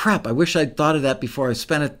you go, crap, I wish I'd thought of that before I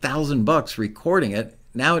spent $1,000 recording it.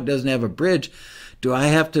 Now it doesn't have a bridge. Do I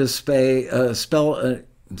have to spend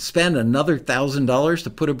another $1,000 to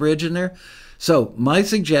put a bridge in there? So my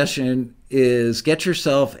suggestion is get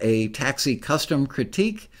yourself a Taxi custom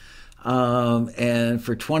critique. And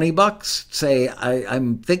for $20, say,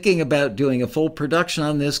 I'm thinking about doing a full production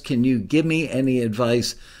on this. Can you give me any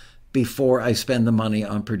advice before I spend the money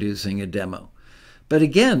on producing a demo? But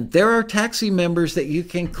again, there are Taxi members that you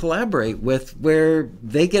can collaborate with where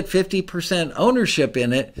they get 50% ownership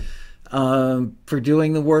in it. for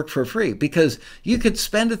doing the work for free, because you could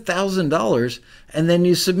spend $1,000 and then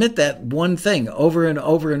you submit that one thing over and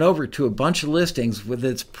over and over to a bunch of listings with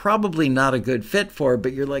it's probably not a good fit for,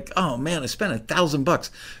 but you're like, oh man, I spent $1,000.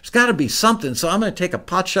 There's got to be something, so I'm going to take a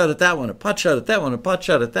pot shot at that one, a pot shot at that one, a pot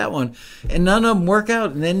shot at that one, and none of them work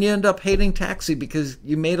out, and then you end up hating taxi because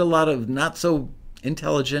you made a lot of not so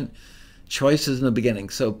intelligent choices in the beginning.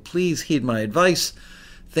 So please heed my advice.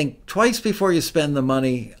 Think twice before you spend the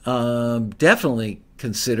money. Definitely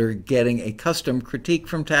consider getting a custom critique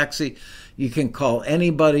from Taxi. You can call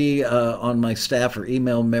anybody on my staff or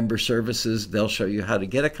email member services. They'll show you how to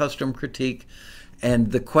get a custom critique.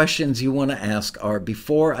 And the questions you want to ask are,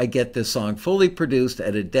 before I get this song fully produced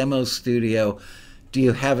at a demo studio, do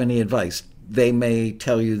you have any advice? They may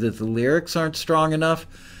tell you that the lyrics aren't strong enough.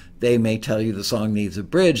 They may tell you the song needs a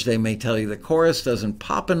bridge. They may tell you the chorus doesn't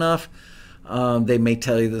pop enough. They may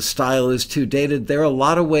tell you the style is too dated. There are a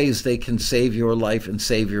lot of ways they can save your life and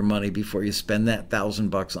save your money before you spend that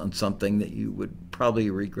 $1,000 on something that you would probably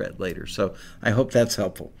regret later. So I hope that's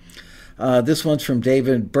helpful. This one's from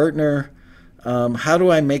David Bertner. How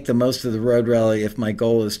do I make the most of the road rally if my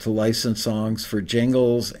goal is to license songs for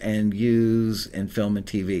jingles and use in film and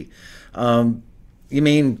TV? You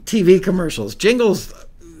mean TV commercials? Jingles,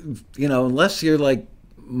 unless you're like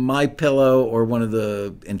My Pillow or one of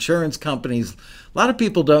the insurance companies, a lot of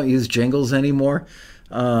people don't use jingles anymore.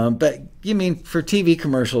 But you mean for TV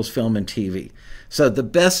commercials, film and TV. So the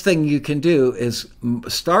best thing you can do is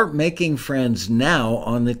start making friends now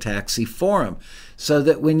on the Taxi forum, so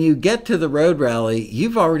that when you get to the road rally,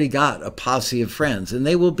 you've already got a posse of friends, and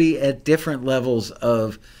they will be at different levels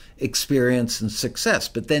of experience and success.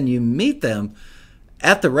 But then you meet them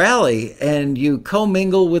at the rally and you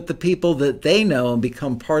commingle with the people that they know and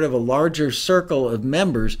become part of a larger circle of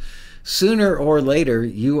members. Sooner or later,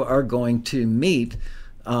 you are going to meet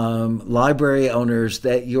library owners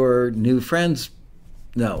that your new friends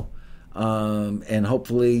know. And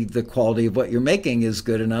hopefully the quality of what you're making is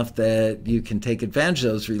good enough that you can take advantage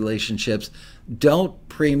of those relationships. Don't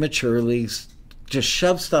prematurely just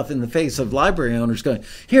shove stuff in the face of library owners going,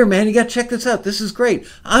 here, man, you got to check this out. This is great.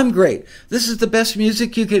 I'm great. This is the best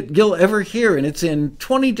music you'll ever hear, and it's in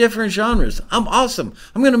 20 different genres. I'm awesome.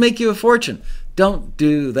 I'm going to make you a fortune. Don't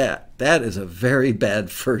do that. That is a very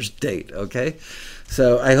bad first date, okay?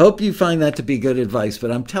 So I hope you find that to be good advice,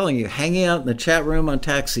 but I'm telling you, hanging out in the chat room on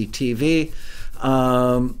Taxi TV,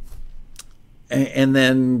 and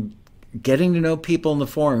then getting to know people in the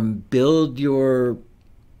forum, build your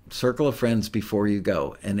circle of friends before you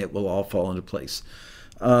go, and it will all fall into place.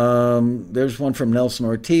 There's one from Nelson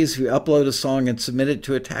Ortiz. If you upload a song and submit it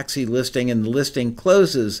to a Taxi listing and the listing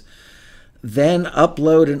closes, then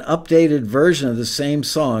upload an updated version of the same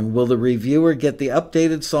song. Will the reviewer get the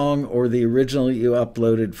updated song or the original you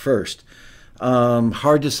uploaded first?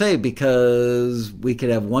 Hard to say, because we could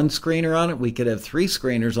have one screener on it, we could have 3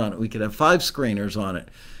 screeners on it, we could have 5 screeners on it.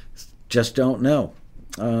 Just don't know.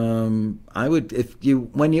 I would,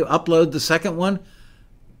 when you upload the second one,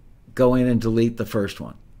 go in and delete the first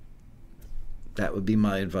one. That would be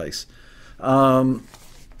my advice.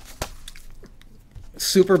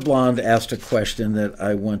 Super Blonde asked a question that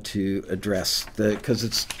I want to address because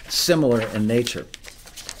it's similar in nature,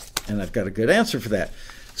 and I've got a good answer for that.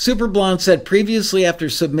 Super Blonde said, previously, after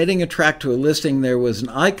submitting a track to a listing, there was an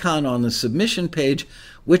icon on the submission page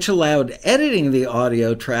which allowed editing the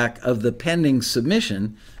audio track of the pending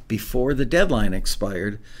submission before the deadline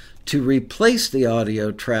expired to replace the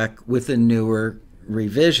audio track with a newer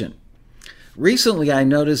revision. Recently, I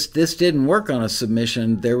noticed this didn't work on a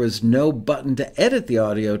submission. There was no button to edit the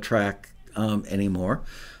audio track anymore.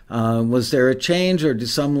 Was there a change, or do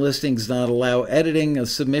some listings not allow editing a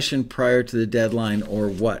submission prior to the deadline, or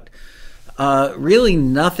what? Really,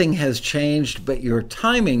 nothing has changed, but your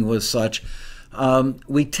timing was such.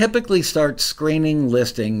 We typically start screening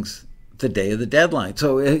listings the day of the deadline.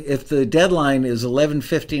 So if the deadline is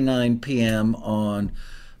 11:59 p.m. on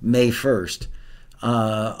May 1st,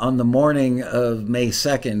 on the morning of May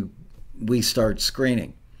 2nd, we start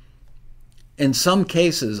screening. In some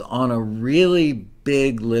cases, on a really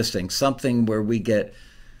big listing, something where we get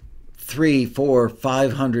 300, 400,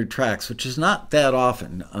 500 tracks, which is not that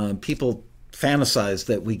often. People fantasize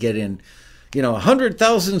that we get in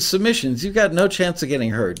 100,000 submissions. You've got no chance of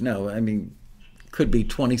getting heard. No, I mean, could be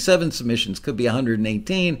 27 submissions, could be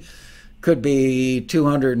 118, could be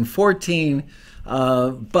 214.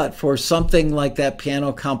 But for something like that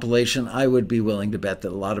piano compilation, I would be willing to bet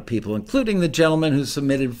that a lot of people, including the gentleman who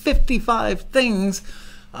submitted 55 things,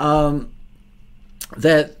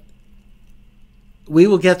 that we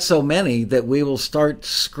will get so many that we will start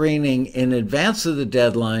screening in advance of the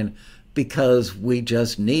deadline because we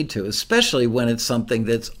just need to, especially when it's something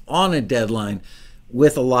that's on a deadline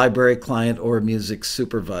with a library client or a music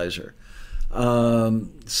supervisor.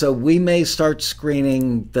 So we may start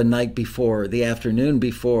screening the night before, the afternoon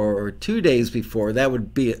before, or 2 days before. That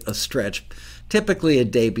would be a stretch. Typically a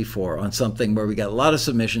day before on something where we got a lot of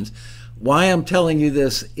submissions. Why I'm telling you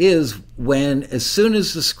this is when, as soon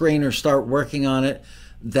as the screeners start working on it,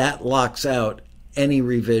 that locks out any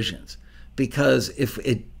revisions. Because if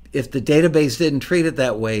the database didn't treat it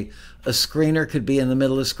that way, a screener could be in the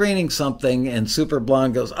middle of screening something and Super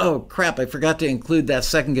Blonde goes, oh crap, I forgot to include that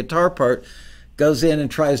second guitar part, goes in and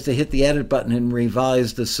tries to hit the edit button and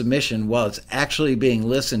revise the submission while it's actually being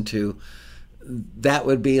listened to. That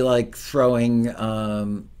would be like throwing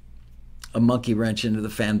a monkey wrench into the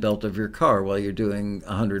fan belt of your car while you're doing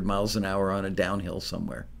 100 miles an hour on a downhill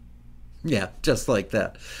somewhere. Yeah, just like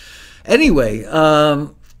that. Anyway,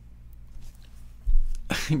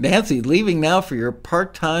 Nancy, leaving now for your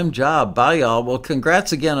part-time job. Bye, y'all. Well,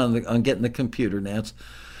 congrats again on getting the computer, Nance.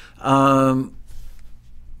 I'll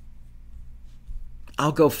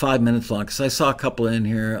go 5 minutes long because I saw a couple in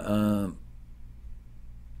here.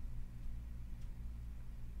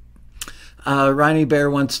 Ronnie Bear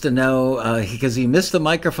wants to know, because he missed the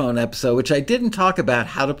microphone episode, which I didn't talk about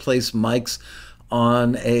how to place mics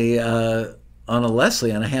on a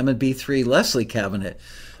Leslie, on a Hammond B3 Leslie cabinet.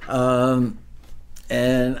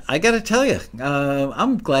 And I got to tell you,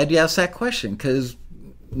 I'm glad you asked that question because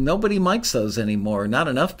nobody mics those anymore. Not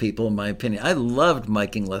enough people, in my opinion. I loved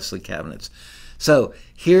miking Leslie cabinets. So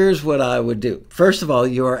here's what I would do. First of all,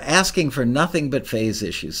 you are asking for nothing but phase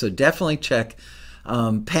issues. So definitely check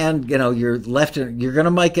pan, you're going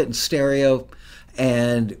to mic it in stereo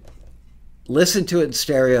and listen to it in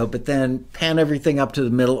stereo, but then pan everything up to the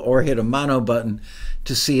middle or hit a mono button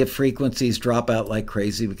to see if frequencies drop out like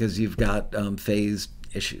crazy because you've got phase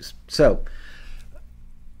issues. So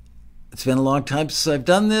it's been a long time since I've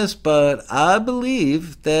done this, but I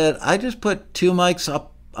believe that I just put 2 mics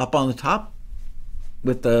up on the top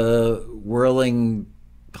with the whirling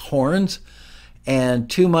horns and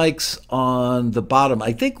 2 mics on the bottom.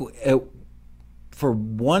 I think for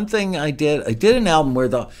one thing I did an album where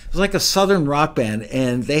it was like a southern rock band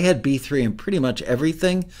and they had B3 in pretty much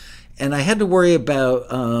everything. And I had to worry about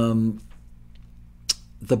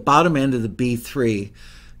the bottom end of the B3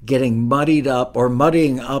 getting muddying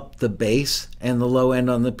up the bass and the low end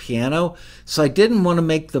on the piano. So I didn't want to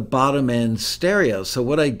make the bottom end stereo. So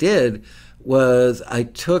what I did was I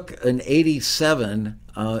took an 87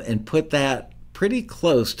 and put that pretty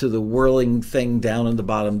close to the whirling thing down in the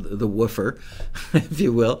bottom, the woofer, if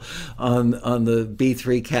you will, on the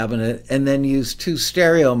B3 cabinet, and then used 2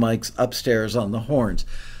 stereo mics upstairs on the horns.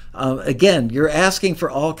 Again, you're asking for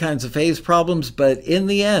all kinds of phase problems, but in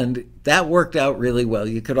the end, that worked out really well.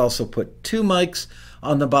 You could also put 2 mics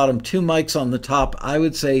on the bottom, 2 mics on the top. I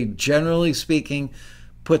would say, generally speaking,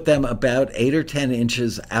 put them about 8 or 10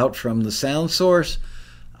 inches out from the sound source,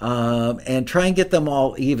 and try and get them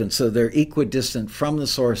all even so they're equidistant from the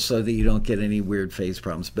source so that you don't get any weird phase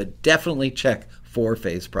problems. But definitely check for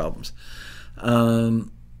phase problems.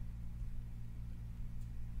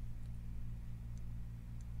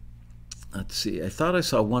 Let's see. I thought I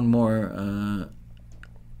saw one more.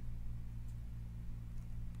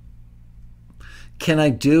 Can I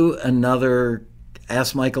do another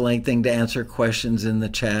Ask Michael Anything to answer questions in the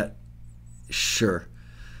chat? Sure.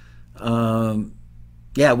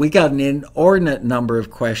 Yeah, we got an inordinate number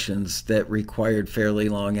of questions that required fairly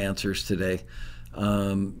long answers today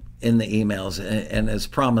in the emails. And as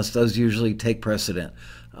promised, those usually take precedent.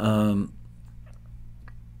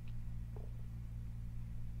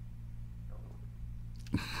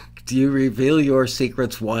 Do you reveal your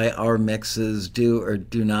secrets why our mixes do or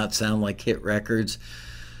do not sound like hit records?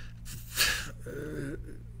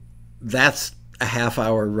 That's a half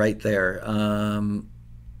hour right there.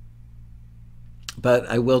 But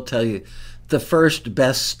I will tell you, the first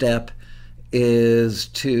best step is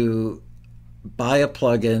to buy a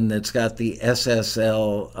plugin that's got the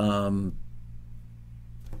SSL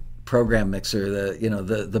program mixer,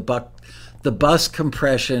 the bus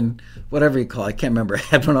compression, whatever you call it. I can't remember. I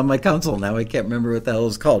had one on my console now. I can't remember what the hell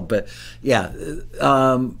it's called. But yeah,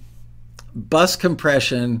 bus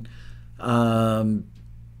compression, not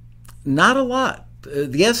a lot.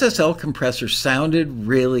 The SSL compressor sounded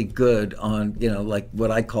really good on, like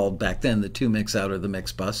what I called back then the 2 mix out or the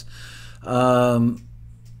mix bus.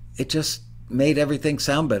 It just made everything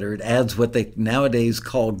sound better. It adds what they nowadays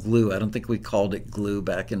call glue. I don't think we called it glue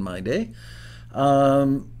back in my day.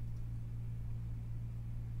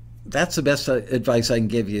 that's the best advice I can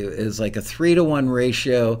give you, is like a 3-to-1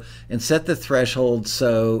 ratio, and set the threshold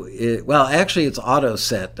so actually it's auto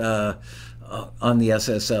set on the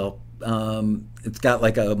SSL. It's got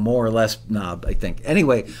like a more or less knob, I think.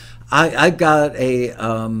 Anyway, I've got I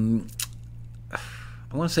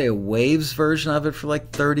want to say a Waves version of it for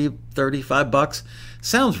like $35.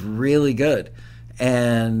 Sounds really good.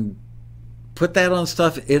 And put that on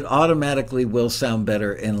stuff, it automatically will sound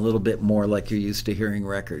better and a little bit more like you're used to hearing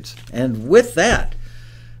records. And with that,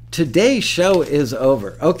 today's show is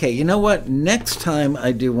over. Okay, you know what? Next time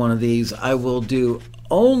I do one of these, I will do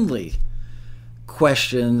only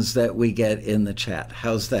questions that we get in the chat.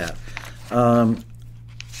 How's that?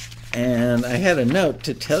 And I had a note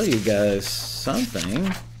to tell you guys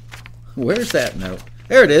something. Where's that note?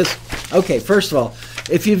 There it is. Okay, first of all,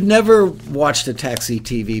 if you've never watched a Taxi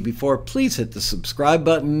TV before, please hit the subscribe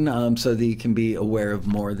button so that you can be aware of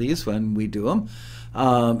more of these when we do them.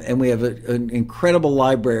 And we have an incredible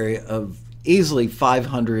library of easily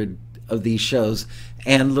 500 of these shows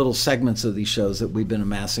and little segments of these shows that we've been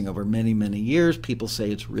amassing over many, many years. People say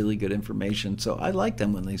it's really good information, so I like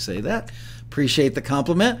them when they say that. Appreciate the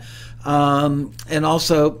compliment. And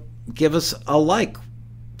also, give us a like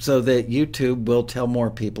so that YouTube will tell more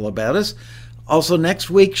people about us. Also, next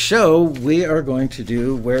week's show, we are going to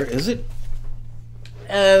do, where is it?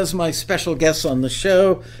 As my special guests on the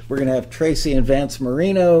show, we're going to have Tracy and Vance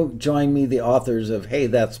Marino join me, the authors of Hey,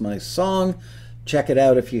 That's My Song. Check it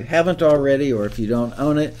out if you haven't already, or if you don't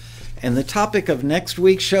own it. And the topic of next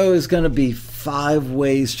week's show is going to be 5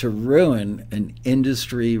 ways to ruin an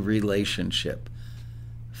industry relationship.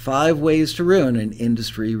 5 ways to ruin an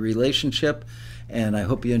industry relationship. And I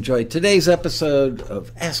hope you enjoyed today's episode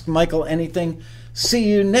of Ask Michael Anything. See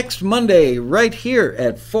you next Monday right here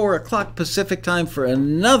at 4 o'clock Pacific time for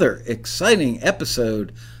another exciting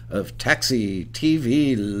episode of Taxi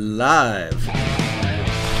TV Live.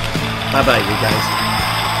 Bye-bye, you guys.